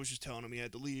drunk, and I was just telling him he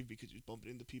had to leave because he was bumping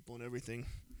into people and everything.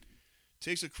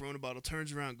 Takes a Corona bottle,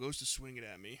 turns around, goes to swing it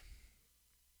at me.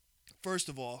 First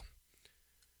of all,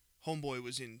 homeboy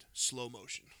was in slow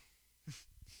motion.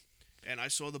 And I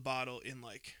saw the bottle in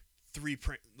like three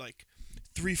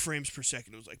frames per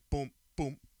second. It was like boom,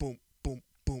 boom, boom, boom,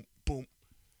 boom, boom.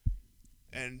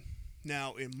 And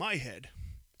now in my head,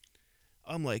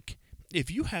 I'm like,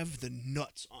 if you have the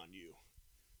nuts on you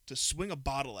to swing a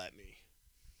bottle at me,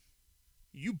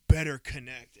 you better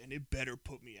connect and it better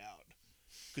put me out.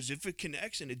 Because if it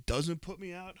connects and it doesn't put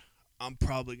me out, I'm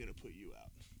probably going to put you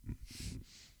out.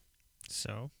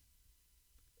 So?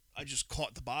 I just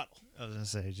caught the bottle. I was going to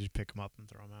say, did you pick them up and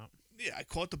throw them out? Yeah, I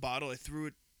caught the bottle. I threw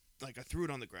it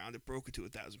on the ground. It broke into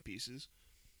 1,000 pieces.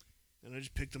 And I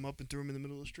just picked them up and threw them in the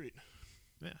middle of the street.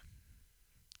 Yeah.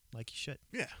 Like you should.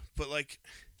 Yeah, but like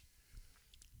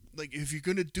if you're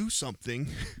going to do something,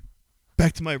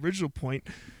 back to my original point,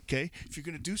 okay? If you're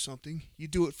going to do something, you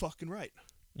do it fucking right.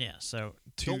 Yeah, so...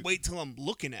 Don't wait till I'm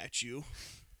looking at you,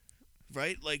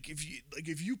 right? Like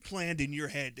if you planned in your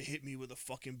head to hit me with a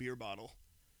fucking beer bottle,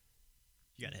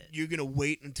 You gotta hit. you're going to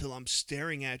wait until I'm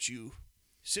staring at you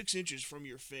 6 inches from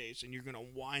your face, and you're going to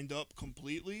wind up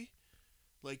completely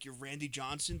like you're Randy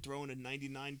Johnson throwing a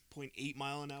 99.8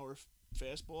 mile an hour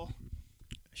fastball.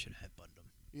 I should have headbutted him.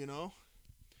 You know?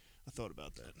 I thought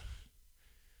about that.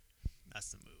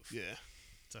 That's the move. Yeah.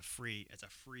 It's a free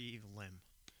limb.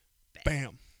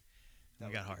 Bam.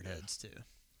 We got hard heads too.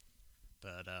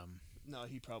 But No,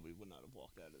 he probably would not have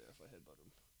walked out of there if I headbutted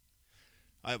him.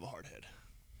 I have a hard head.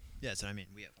 yeah, so I mean,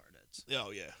 we have hard heads.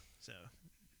 Oh, yeah. So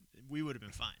we would have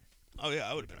been fine. Oh, yeah,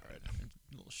 I would have been all right.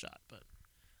 A little shot, but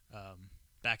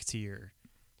back to your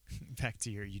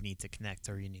you need to connect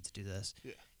or you need to do this.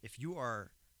 Yeah. If you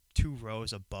are 2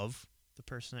 rows above the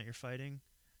person that you're fighting,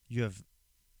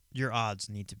 your odds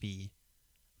need to be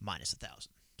 -1,000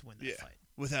 to win that Yeah. fight.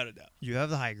 Without a doubt. You have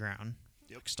the high ground.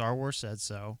 Yep. Star Wars said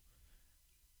so.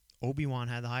 Obi-Wan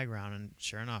had the high ground, and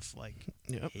sure enough, like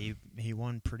Yep. he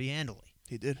won pretty handily.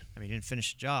 He did. I mean, he didn't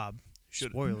finish the job. He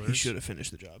Spoilers. should have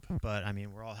finished the job. But I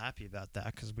mean, we're all happy about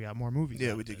that because we got more movies.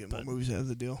 Yeah, out we of did it, get more but- movies out of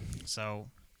the deal. So,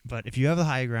 but if you have the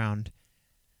high ground,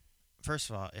 first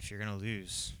of all, if you're gonna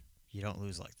lose, you don't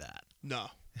lose like that. No.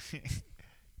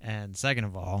 And second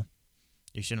of all,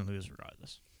 you shouldn't lose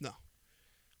regardless. No.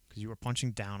 Because you were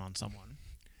punching down on someone.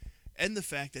 And the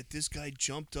fact that this guy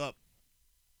jumped up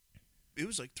it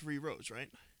was like 3 rows, right?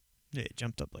 Yeah, he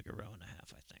jumped up like a row and a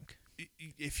half, I think.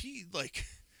 If he like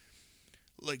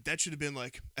that should have been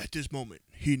like at this moment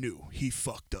he knew he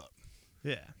fucked up.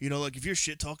 Yeah. You know, like if you're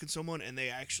shit talking someone and they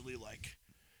actually like,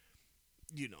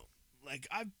 you know, like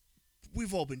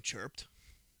we've all been chirped.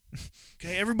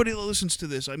 Okay, everybody that listens to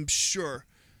this, I'm sure,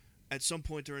 at some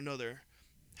point or another,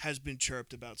 has been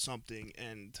chirped about something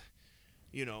and,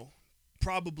 you know,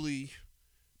 probably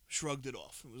shrugged it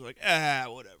off. It was like,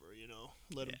 whatever, you know,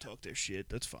 let them talk their shit.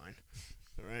 That's fine.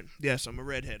 All right. Yes, I'm a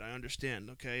redhead. I understand.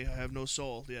 Okay, I have no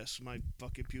soul. Yes, my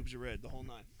fucking pubes are red. The whole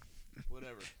 9.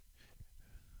 Whatever.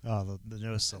 Oh, the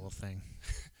no soul thing.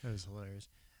 That was hilarious.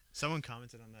 Someone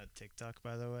commented on that TikTok,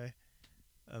 by the way,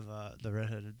 of the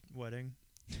redheaded wedding.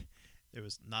 There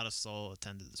was not a soul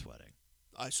attended this wedding.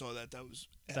 I saw that. That was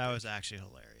epic. That was actually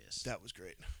hilarious. That was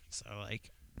great. So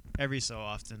like every so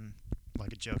often,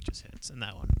 like a joke just hits, and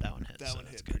that one hit. That so one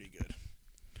that's hit pretty good.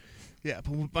 Yeah,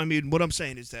 but I mean, what I'm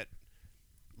saying is that,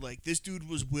 like, this dude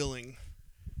was willing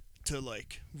to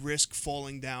like risk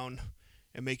falling down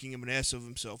and making him an ass of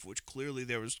himself, which clearly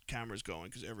there was cameras going,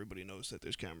 because everybody knows that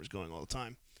there's cameras going all the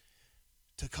time,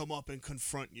 to come up and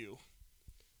confront you.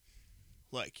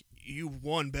 Like, you,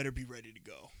 one, better be ready to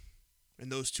go. And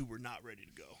those two were not ready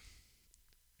to go.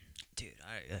 Dude,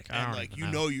 I And, don't like, even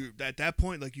you know you're, at that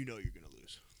point, like, you know you're going to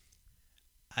lose.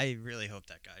 I really hope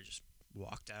that guy just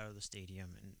walked out of the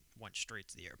stadium and went straight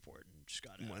to the airport and just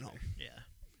got out Went of home. there. Yeah.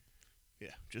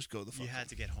 Yeah, just go the fuck You had home.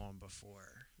 to get home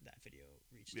before that video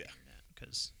reached the internet,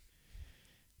 because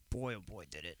boy, oh boy,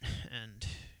 did it. And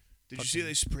Did you see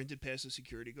they sprinted past the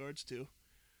security guards, too?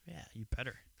 yeah, you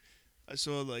better. I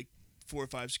saw, like, 4 or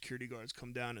 5 security guards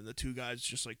come down, and the 2 guys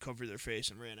just, like, covered their face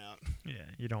and ran out, Yeah,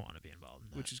 you don't want to be involved in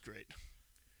that. which is great.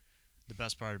 The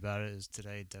best part about it is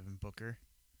today, Devin Booker,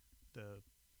 the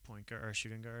point guard or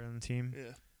shooting guard on the team,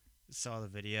 Yeah. saw the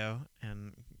video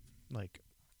and like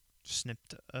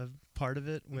snipped a part of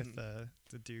it with the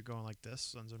dude going like this,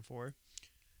 Suns on 4,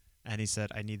 and he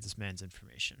said, "I need this man's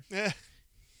information." Yeah.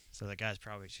 So the guy's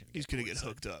probably just He's going to get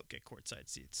hooked up. get courtside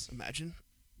seats. Imagine.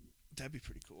 That'd be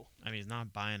pretty cool. I mean, he's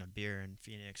not buying a beer in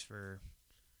Phoenix for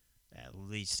at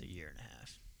least a year and a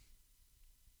half.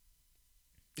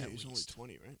 Yeah, At he's only least.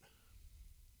 20, right?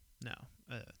 No,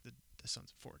 the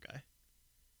Suns of 4 guy.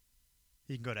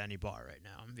 He can go to any bar right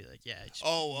now and be like, "Yeah." It's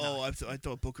I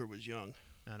thought Booker was young.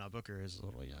 No, Booker is a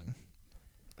little young,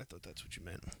 I thought that's what you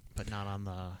meant. but not on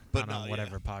the But not on no,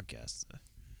 whatever podcast.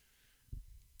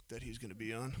 That he's going to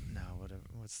be on. No, whatever.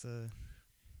 What's the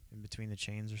In Between the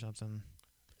Chains or something?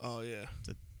 Oh, yeah.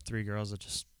 3 girls that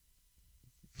just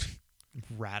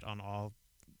rat on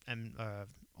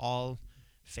all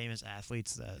famous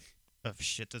athletes that of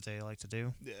shit that they like to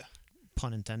do. Yeah.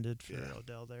 Pun intended for Yeah.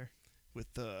 Odell there. With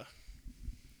What's the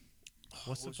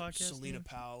what was it? podcast Selena name?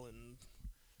 Powell and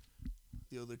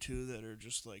the other 2 that are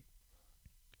just, like,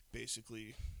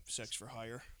 basically sex for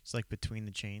hire. It's like Between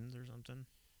the Chains or something.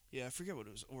 Yeah, I forget what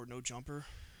it was. Or No Jumper.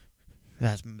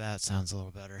 That sounds a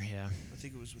little better. Yeah. I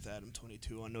think it was with Adam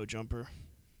 22 on No Jumper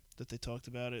that they talked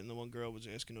about it, and the one girl was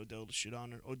asking Odell to shit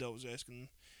on her. Odell was asking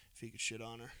if he could shit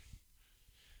on her.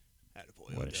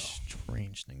 Attaboy, What a Odell.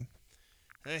 strange thing.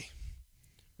 Hey,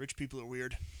 rich people are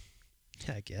weird.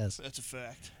 I guess. That's a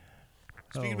fact.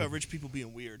 Speaking about rich people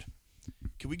being weird,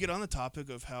 can we get on the topic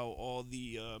of how all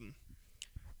the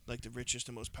like the richest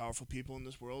and most powerful people in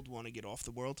this world want to get off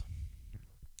the world?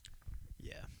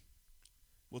 Yeah.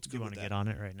 What's Do good you with want to that? get on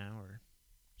it right now, or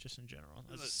just in general?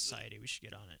 As a The- society, we should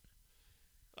get on it.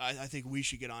 I think we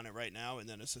should get on it right now, and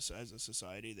then as a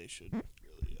society, they should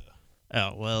really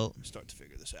Oh, well, start to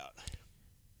figure this out.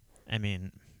 I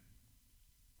mean,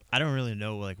 I don't really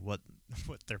know like what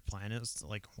their plan is.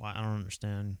 Like, why I don't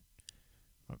understand.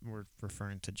 We're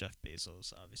referring to Jeff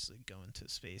Bezos, obviously going to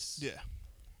space. Yeah.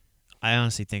 I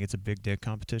honestly think it's a big dick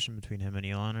competition between him and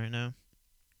Elon right now,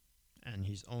 and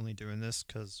he's only doing this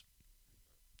because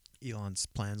Elon's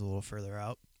plan's a little further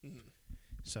out. Mhm.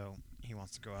 So he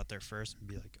wants to go out there first and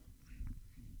be like,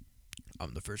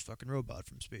 "I'm the first fucking robot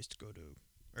from space to go to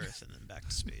Earth and then back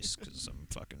to space because I'm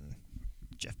fucking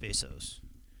Jeff Bezos,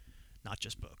 not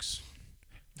just books."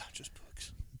 Not just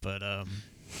books. But I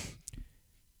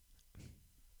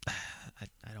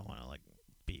don't want to like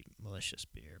be malicious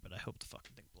here, but I hope the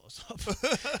fucking thing blows up.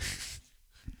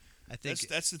 I think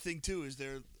That's the thing too. Is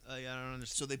there? I don't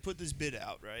understand. So they put this bid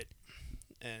out, right?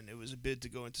 And it was a bid to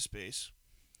go into space,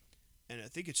 and I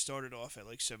think it started off at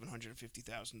like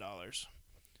 $750,000.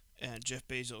 And Jeff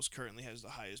Bezos currently has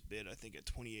the highest bid, I think, at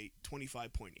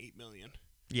 $25.8 million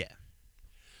Yeah,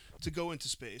 to go into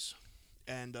space.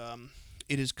 And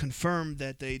it is confirmed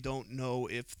that they don't know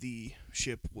if the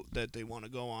ship that they want to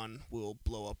go on will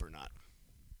blow up or not.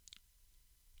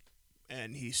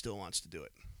 and he still wants to do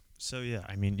it. So yeah,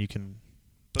 I mean, you can.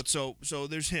 But so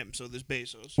there's him. So there's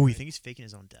Bezos. Oh, you right? think he's faking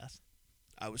his own death?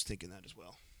 I was thinking that as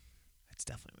well. That's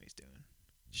definitely what he's doing.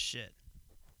 Shit.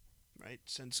 Right?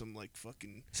 Send some like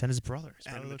fucking Send his brother. His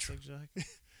brother looks Animatron- like Jack.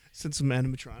 send some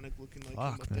animatronic looking like him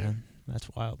up Fuck, there. man. That's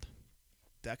wild.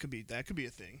 That could be a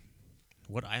thing.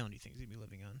 What island do you think he's gonna be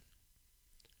living on?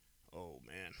 Oh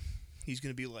man, he's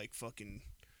gonna be like fucking.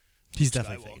 He's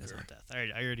definitely faking his Skywalker. own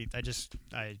death.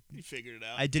 I He figured it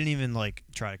out. I didn't even like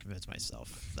try to convince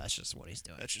myself. That's just what he's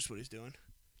doing. That's just what he's doing.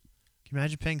 Can you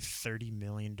imagine paying $30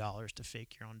 million to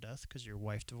fake your own death because your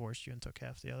wife divorced you and took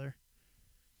half the other?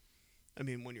 I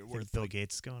mean, when you're I think worth Bill like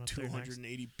Gates is going up there next.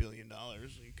 $280 billion,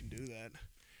 you can do that.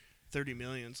 30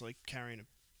 million's like carrying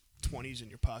a 20s in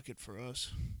your pocket for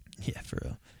us. Yeah, for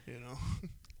real. You know,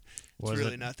 What it's was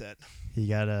really it? not that. He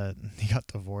got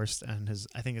divorced, and his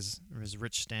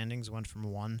rich standings went from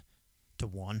 1 to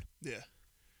 1 Yeah,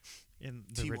 in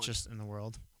the T1. richest in the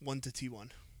world. 1 to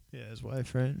T1. Yeah, his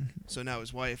wife, right? So now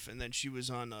his wife, and then she was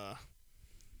on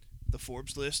the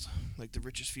Forbes list, like the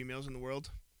richest females in the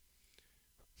world.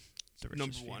 The Number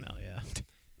richest one. female, yeah.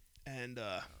 And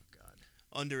Oh God.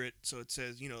 under it, so it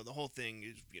says, the whole thing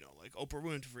is, like Oprah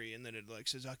Winfrey, and then it like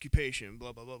says occupation,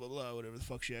 blah blah blah blah blah, whatever the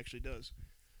fuck she actually does.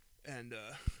 And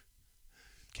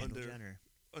Kendall under Jenner.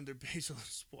 under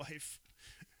Bezos' wife,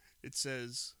 it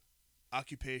says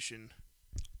occupation,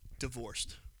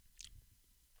 divorced.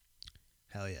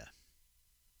 Hell yeah.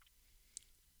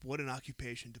 What an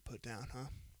occupation to put down, huh?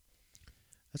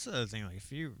 That's the other thing. Like,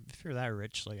 if you're that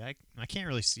rich, like I can't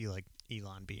really see like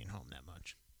Elon being home that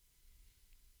much.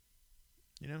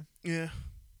 You know, Yeah,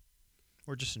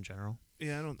 or just in general.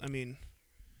 yeah. I mean,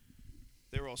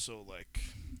 they're also like,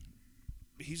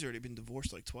 he's already been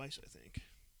divorced like twice, I think.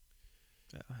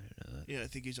 Yeah, I didn't know that. Yeah, I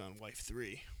think he's on wife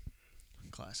 3,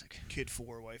 Classic. kid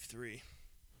 4, wife 3.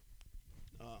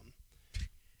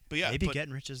 But yeah, Maybe but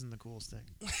getting rich isn't the coolest thing.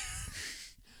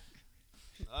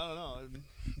 I don't know.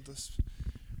 This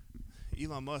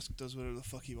Elon Musk does whatever the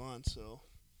fuck he wants, so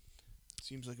it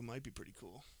seems like it might be pretty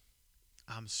cool.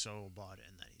 I'm so bought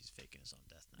in that he's faking his own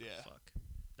death now. Yeah. Fuck.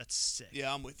 That's sick.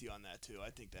 Yeah, I'm with you on that too. I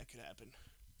think that could happen.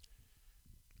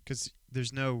 Because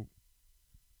there's no.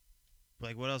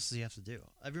 Like, what else does he have to do?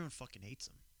 Everyone fucking hates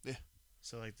him. Yeah.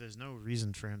 So, like, there's no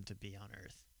reason for him to be on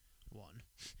Earth. One.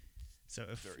 So,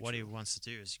 if Very what he true. wants to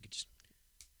do is you could just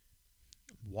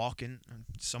walk in.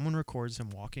 Someone records him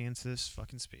walking into this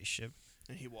fucking spaceship.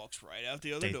 And he walks right out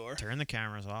the other They door. turn the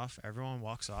cameras off. Everyone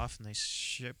walks off, and they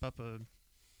ship up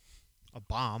a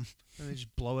bomb, and they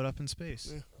just blow it up in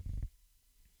space. Yeah.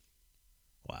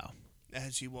 Wow.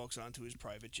 As he walks onto his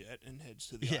private jet and heads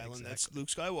to the Yeah, island that exactly. Luke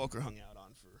Skywalker hung out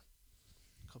on for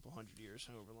a couple hundred years,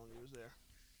 however long he was there.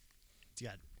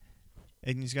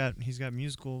 He's got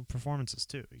musical performances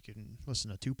too. You can listen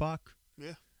to Tupac.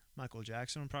 Yeah. Michael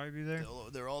Jackson will probably be there.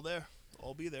 They're all there.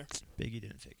 All be there. Biggie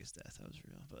didn't fake his death. That was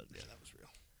real. But Yeah, that was real.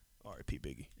 R.I.P.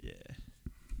 Biggie. yeah.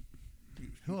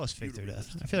 You- Who else you faked their the death?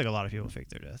 realist. I feel like a lot of people faked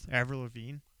their death. Avril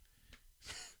Lavigne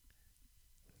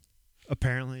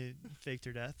apparently faked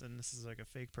her death, and this is like a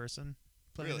fake person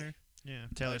playing Really? her. Yeah.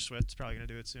 Taylor Like- Swift's probably gonna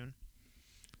do it soon.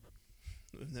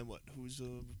 And then what? Who's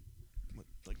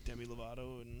like Demi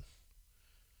Lovato and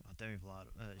Well, Demi Lovato,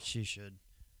 she should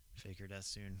fake her death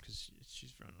soon because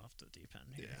she's running off the deep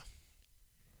end here. yeah.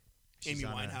 She's Amy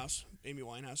on a- Winehouse. Amy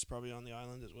Winehouse is probably on the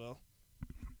island as well.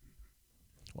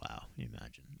 Wow, you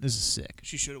imagine. This is sick.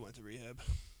 She should have went to rehab.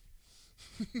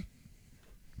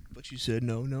 But she said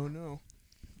no, no, no.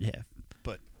 Yeah.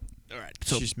 All right.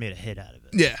 She just made a hit out of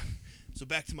it. Yeah. So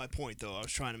back to my point, though, I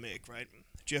was trying to make, right?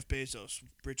 Jeff Bezos,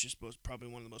 probably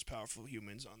one of the most powerful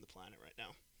humans on the planet right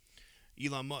now.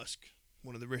 Elon Musk,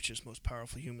 one of the richest, most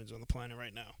powerful humans on the planet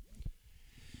right now.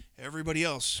 Everybody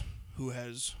else who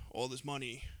has all this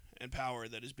money and power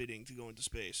that is bidding to go into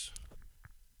space,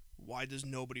 why does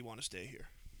nobody want to stay here?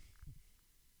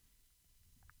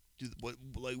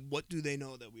 What do they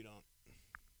know that we don't?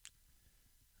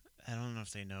 I don't know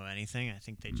if they know anything. I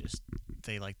think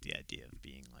they like the idea of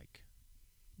being like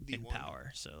The in one-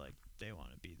 power. So like they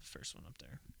want to be the first one up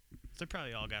there. They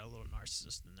probably all got a little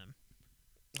narcissist in them.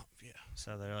 Oh, yeah.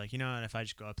 So they're like, you know what? If I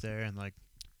just go up there and like,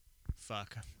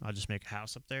 fuck, I'll just make a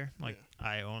house up there. Like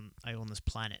I own this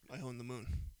planet. I own the moon.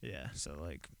 Yeah. So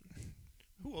like,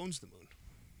 Who owns the moon?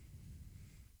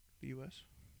 The U.S.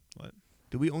 What?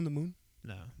 Do we own the moon?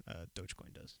 no,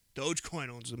 Dogecoin does. Dogecoin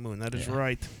owns the moon. That is Yeah.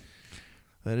 right.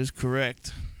 That is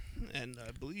correct. And I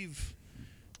believe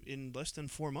in less than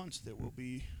 4 months there will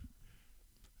be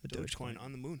a Dogecoin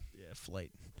on the moon. Yeah, flight.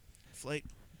 Flight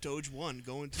Doge 1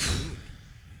 going to the moon.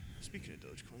 Speaking of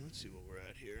Dogecoin, let's see what we're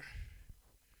at here.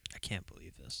 I can't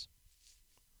believe this.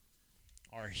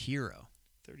 Our hero.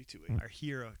 32.8. Our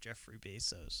hero, Jeffrey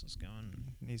Bezos, is going.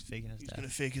 He's faking his He's death. going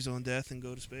to fake his own death and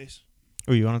go to space.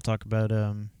 Oh, you want to talk about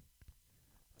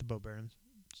the Bo Burnham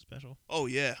special? Oh,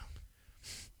 yeah.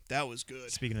 That was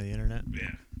good. Speaking of the internet. Yeah.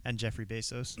 And Jeffrey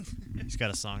Bezos. He's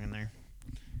got a song in there.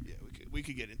 Yeah, we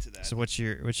could get into that. So what's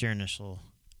your initial?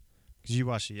 Because you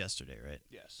watched it yesterday, right?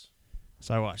 Yes.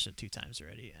 So I watched it 2 times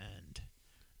already, and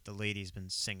the lady's been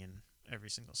singing every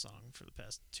single song for the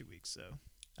past 2 weeks. So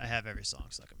I have every song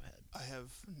stuck in my head. I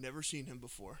have never seen him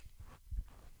before.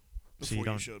 So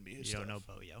Before you showed me his You stuff. don't know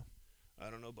Bo-Yo. I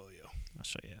don't know Bo-Yo. I'll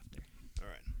show you after. All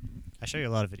right. I show you a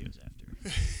lot of videos after.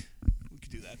 We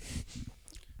could do that.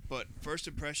 But first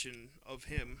impression of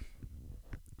him,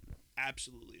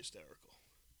 absolutely hysterical.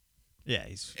 Yeah,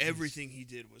 he's Everything he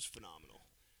did was phenomenal.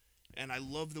 And I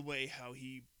love the way how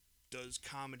he does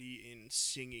comedy in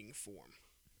singing form.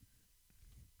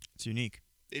 It's unique.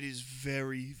 It is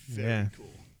very, very Yeah.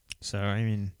 cool. So I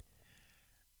mean,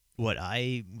 what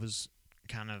I was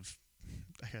kind of,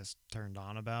 I guess, turned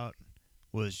on about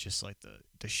was just like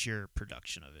the sheer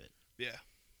production of it. Yeah.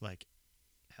 Like,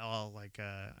 how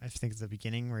I think at the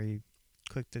beginning where he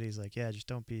clicked it, he's like, yeah, just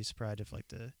don't be surprised if like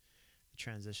the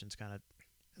transitions kind of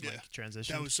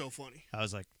transition. That was so funny. I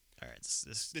was like, all right,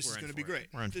 this This we're is in going to be for it. great.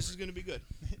 We're in This for is it. going to be good.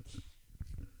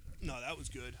 No, that was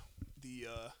good. The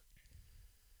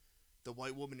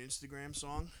white woman Instagram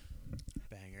song.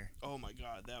 Banger. Oh my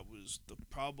god, that was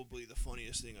probably the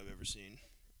funniest thing I've ever seen.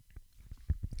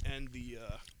 And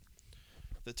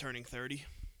the turning 30.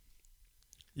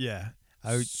 Yeah,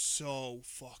 So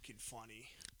fucking funny.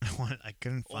 I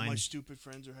couldn't All my find stupid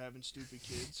friends are having stupid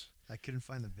kids. I couldn't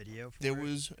find the video. For There it.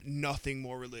 was nothing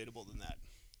more relatable than that.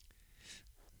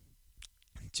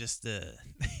 Just the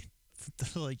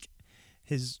like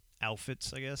his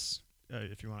outfits, I guess,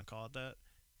 if you want to call it that.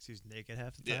 'Cause he was naked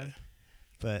half the Yeah. time.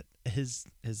 But his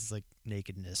like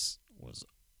nakedness was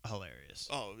hilarious.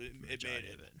 Oh, it made Majority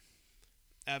it. of it.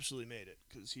 Absolutely made it.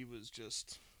 Because he was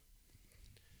just...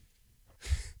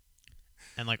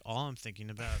 And like all I'm thinking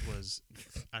about was,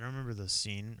 I don't remember the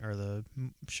scene or the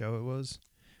show it was,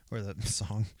 or the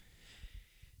song,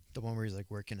 the one where he's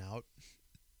like working out.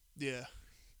 Yeah.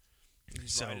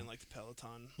 He's So- riding like the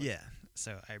Peloton. Yeah.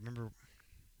 So I remember,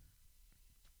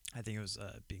 I think it was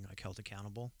being like held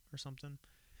accountable or something,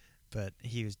 but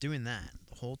he was doing that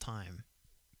the whole time,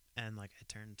 and like I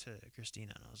turned to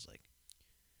Christina and I was like,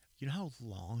 you know how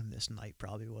long this night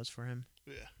probably was for him?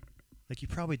 Yeah. Like he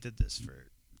probably did this for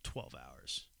 12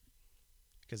 hours.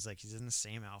 Because like he's in the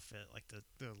same outfit, like the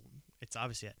it's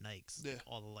obviously at night 'cause Yeah. like,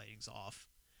 all the lighting's off,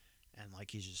 and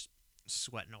like he's just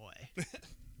sweating away.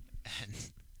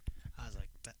 And I was like,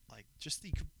 that like just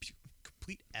the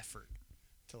complete effort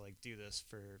to like do this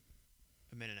for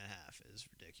a minute and a half is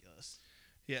ridiculous.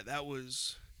 Yeah, that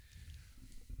was...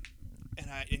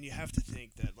 And you have to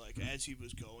think that, like, as he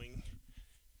was going,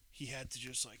 he had to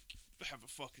just, like, have a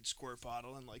fucking squirt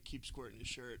bottle and, like, keep squirting his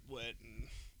shirt wet. And,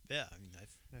 Yeah, I mean,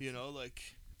 you know,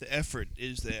 like, the effort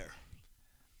is there.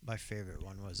 my favorite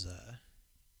one was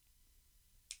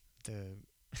the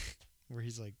where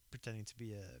he's like pretending to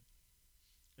be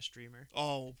a streamer.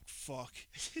 Oh, fuck.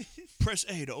 Press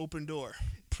A to open door.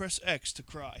 Press X to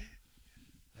cry.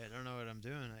 I don't know what I'm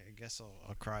doing. I guess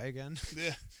I'll cry again.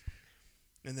 Yeah.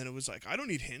 And then it was like, I don't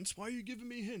need hints. Why are you giving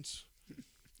me hints?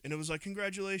 And it was like,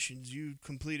 congratulations, you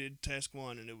completed task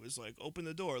 1. And it was like, open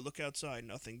the door, look outside,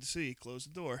 nothing to see, close the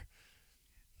door.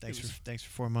 Thanks It was- for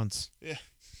 4 months.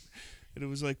 And it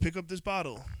was like, pick up this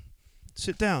bottle,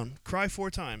 sit down, cry 4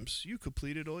 times. You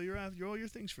completed all your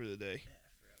things for the day.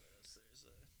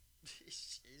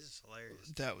 He's hilarious.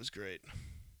 That was great.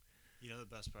 You know the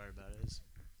best part about it is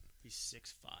he's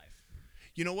 6'5".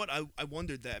 You know what? I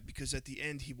wondered that because at the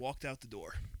end he walked out the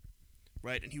door,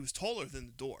 right? And he was taller than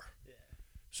the door. Yeah.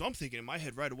 So I'm thinking in my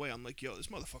head right away, I'm like, yo, this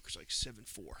motherfucker's like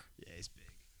 7'4". Yeah, he's big.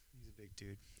 He's a big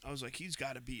dude. I was like, he's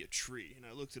got to be a tree. And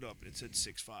I looked it up and it said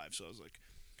 6'5". So I was like,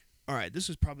 all right, this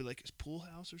is probably like his pool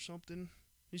house or something.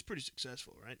 He's pretty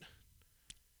successful, right?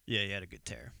 Yeah, he had a good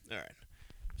tear. All right.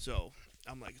 So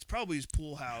I'm like, it's probably his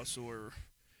pool house or,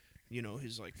 you know,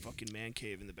 his like fucking man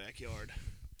cave in the backyard.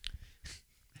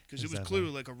 Because it Is was that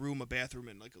clearly like a room, a bathroom,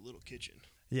 and like a little kitchen,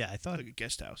 Yeah, I thought like a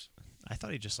guest house.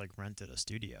 he just like rented a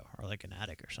studio or like an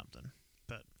attic or something.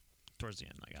 But towards the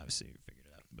end, like obviously we figured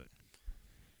it out. But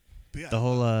But yeah, the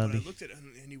whole but I the- looked at it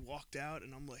and he walked out,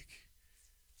 and I'm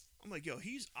like, yo,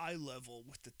 he's eye level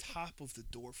with the top of the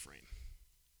door frame.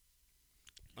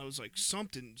 I was like,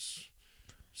 something's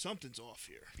off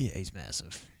here. yeah, he's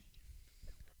massive.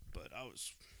 But I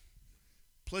was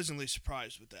pleasantly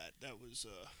surprised with that. That was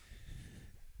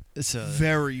So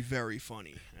very, very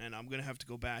funny. And I'm gonna have to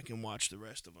go back and watch the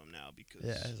rest of them now because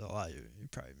yeah, there's a lot you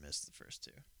probably missed the first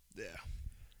two. yeah.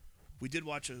 We did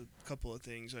watch a couple of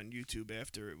things on YouTube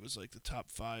after it was like the top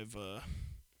five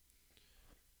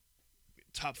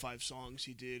songs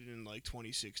he did in like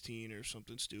 2016 or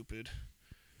something stupid.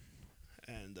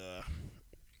 And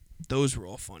those were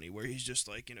all funny where he's just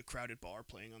like in a crowded bar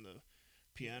playing on the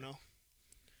piano.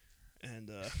 And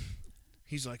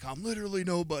he's like, I'm literally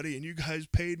nobody and you guys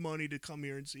paid money to come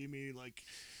here and see me. Like,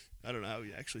 I don't know how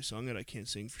he actually sung it. I can't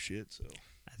sing for shit, so.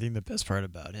 I think the best part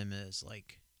about him is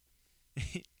like,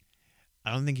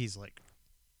 I don't think he's like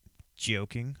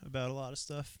joking about a lot of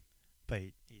stuff, but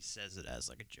he says it as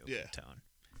like a joking tone.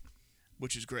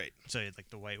 Which is great. So like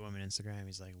the white woman Instagram,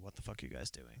 he's like, "What the fuck are you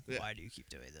guys doing? Yeah. Why do you keep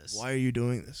doing this? Why are you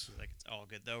doing this? He's like, it's all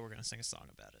good though. We're gonna sing a song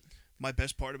about it." My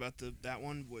best part about that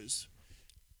one was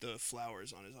the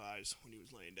flowers on his eyes when he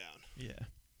was laying down. Yeah.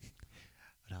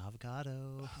 An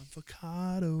avocado.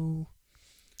 Avocado.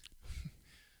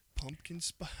 Pumpkin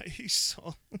spice.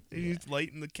 He's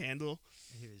lighting the candle.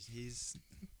 He's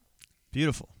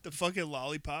beautiful. The fucking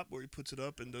lollipop where he puts it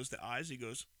up and does the eyes. He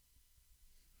goes.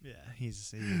 Yeah,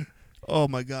 he's Oh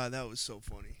my god, that was so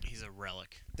funny. he's a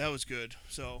relic. That was good.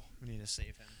 So We need to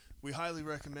save him. we highly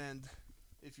recommend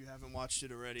if you haven't watched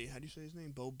it already. How do you say his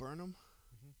name? Bo Burnham.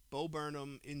 Bo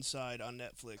Burnham Inside on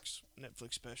Netflix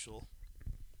special.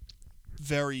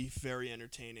 Very, very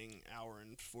entertaining. Hour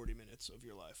and 40 minutes of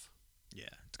your life. Yeah,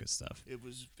 it's good stuff. It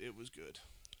was good.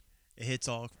 It hits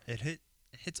all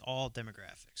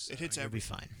demographics. So It hits you'll be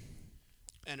everything. fine.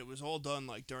 And it was all done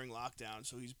like during lockdown,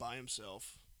 so he's by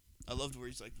himself. I loved where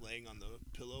he's like laying on the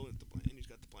pillow and he's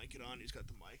got the blanket on. He's got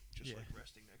the mic just Yeah. like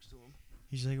resting next to him.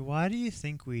 He's like, "Why do you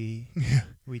think we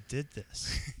did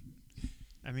this?"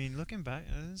 I mean, looking back,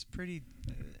 it's pretty.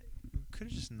 We could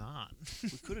have just not.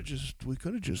 we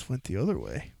could have just went the other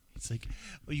way. It's like,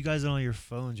 well, you guys on all your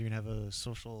phones, you're gonna have a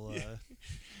social Yeah.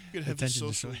 You're gonna have attention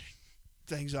social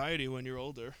disorder. anxiety when you're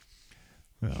older.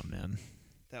 Oh man,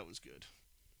 That was good.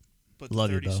 But Love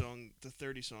the you,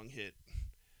 30 song hit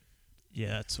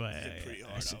yeah, that's why hit pretty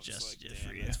hard. I I was suggested like, it damn,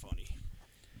 for you. that's funny.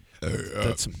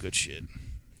 That's some good shit.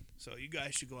 So you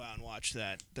guys should go out and watch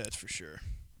that. That's for sure.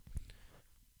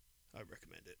 I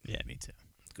recommend it. Yeah, me too.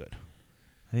 Good.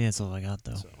 I think that's all I got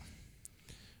though. So,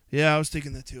 yeah, I was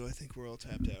thinking that too. I think we're all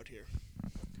tapped out here.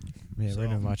 Yeah, so- we're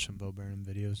gonna watch some Bo Burnham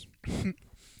videos.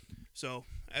 So,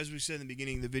 as we said in the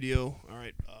beginning of the video, all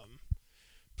right,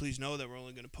 please know that we're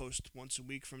only going to post once a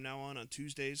week from now on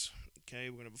Tuesdays. Okay,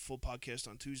 we're going to have a full podcast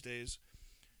on Tuesdays.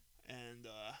 And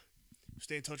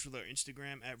stay in touch with our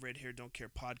Instagram at Red Hair Don't Care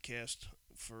Podcast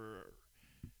for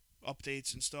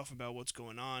updates and stuff about what's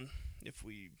going on. If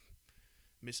we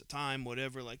miss a time,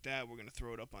 whatever like that, we're going to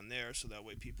throw it up on there so that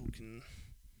way people can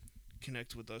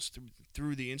connect with us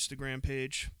through the Instagram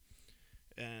page.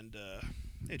 And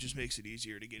it just makes it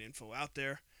easier to get info out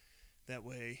there. That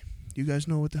way, you guys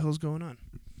know what the hell's going on.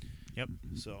 Yep.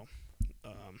 So,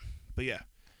 but yeah,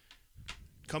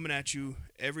 coming at you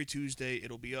every Tuesday.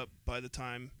 It'll be up by the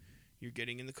time you're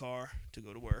getting in the car to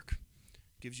go to work.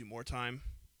 Gives you more time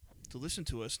to listen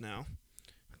to us now.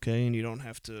 Okay, and you don't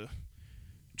have to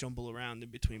jumble around in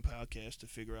between podcasts to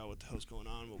figure out what the hell's going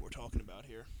on, what we're talking about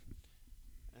here.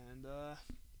 And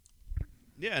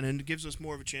yeah, and then it gives us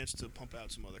more of a chance to pump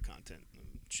out some other content and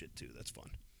shit too. That's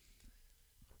fun.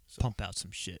 So, Pump out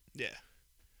some shit yeah,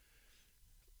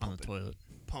 on Pump the it. toilet.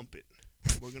 pump it.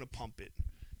 We're gonna pump it,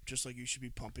 just like you should be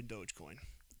pumping Dogecoin.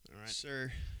 All right.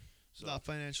 Sir, So, not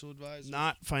financial advisor.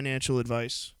 not financial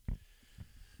advice.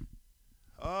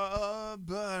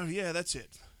 But yeah, that's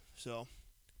it. So,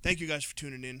 thank you guys for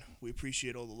tuning in. We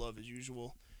appreciate all the love as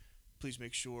usual. Please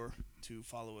make sure to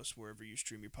follow us wherever you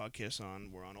stream your podcasts on.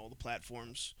 We're on all the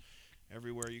platforms,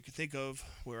 everywhere you can think of.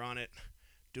 We're on it.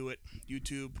 Do it.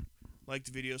 YouTube. Like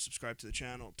the video, subscribe to the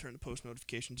channel, turn the post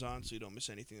notifications on so you don't miss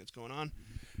anything that's going on.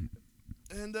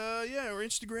 And yeah, our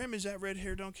Instagram is at Red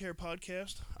Hair Don't Care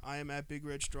Podcast. I am at Big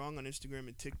Red Strong on Instagram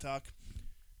and TikTok.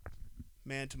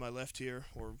 Man to my left here,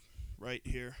 or right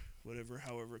here,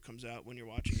 however it comes out when you're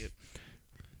watching it.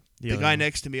 The other guy one.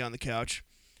 next to me on the couch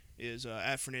is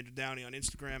at Fernando Downey on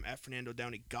Instagram, at Fernando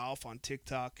Downey Golf on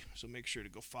TikTok. So make sure to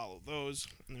go follow those.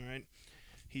 All right.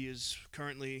 He is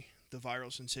currently the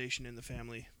viral sensation in the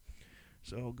family.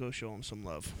 So go show him some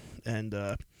love. And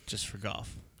just for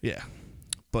golf. yeah.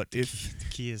 But if The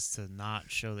key is to not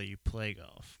show that you play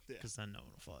golf, Yeah. because then no one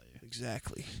will follow you.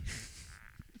 exactly.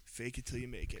 Fake it till you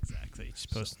make it. Exactly.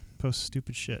 Just post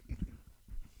stupid shit. So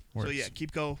Works. yeah,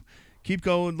 keep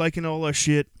going, liking all our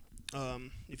shit.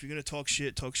 If you're gonna talk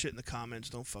shit in the comments.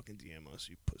 Don't fucking DM us,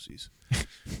 you pussies.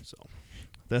 So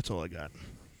that's all I got.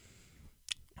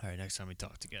 All right, next time we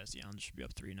talk to guys, the Islanders should be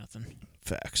up 3-0.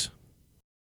 Facts.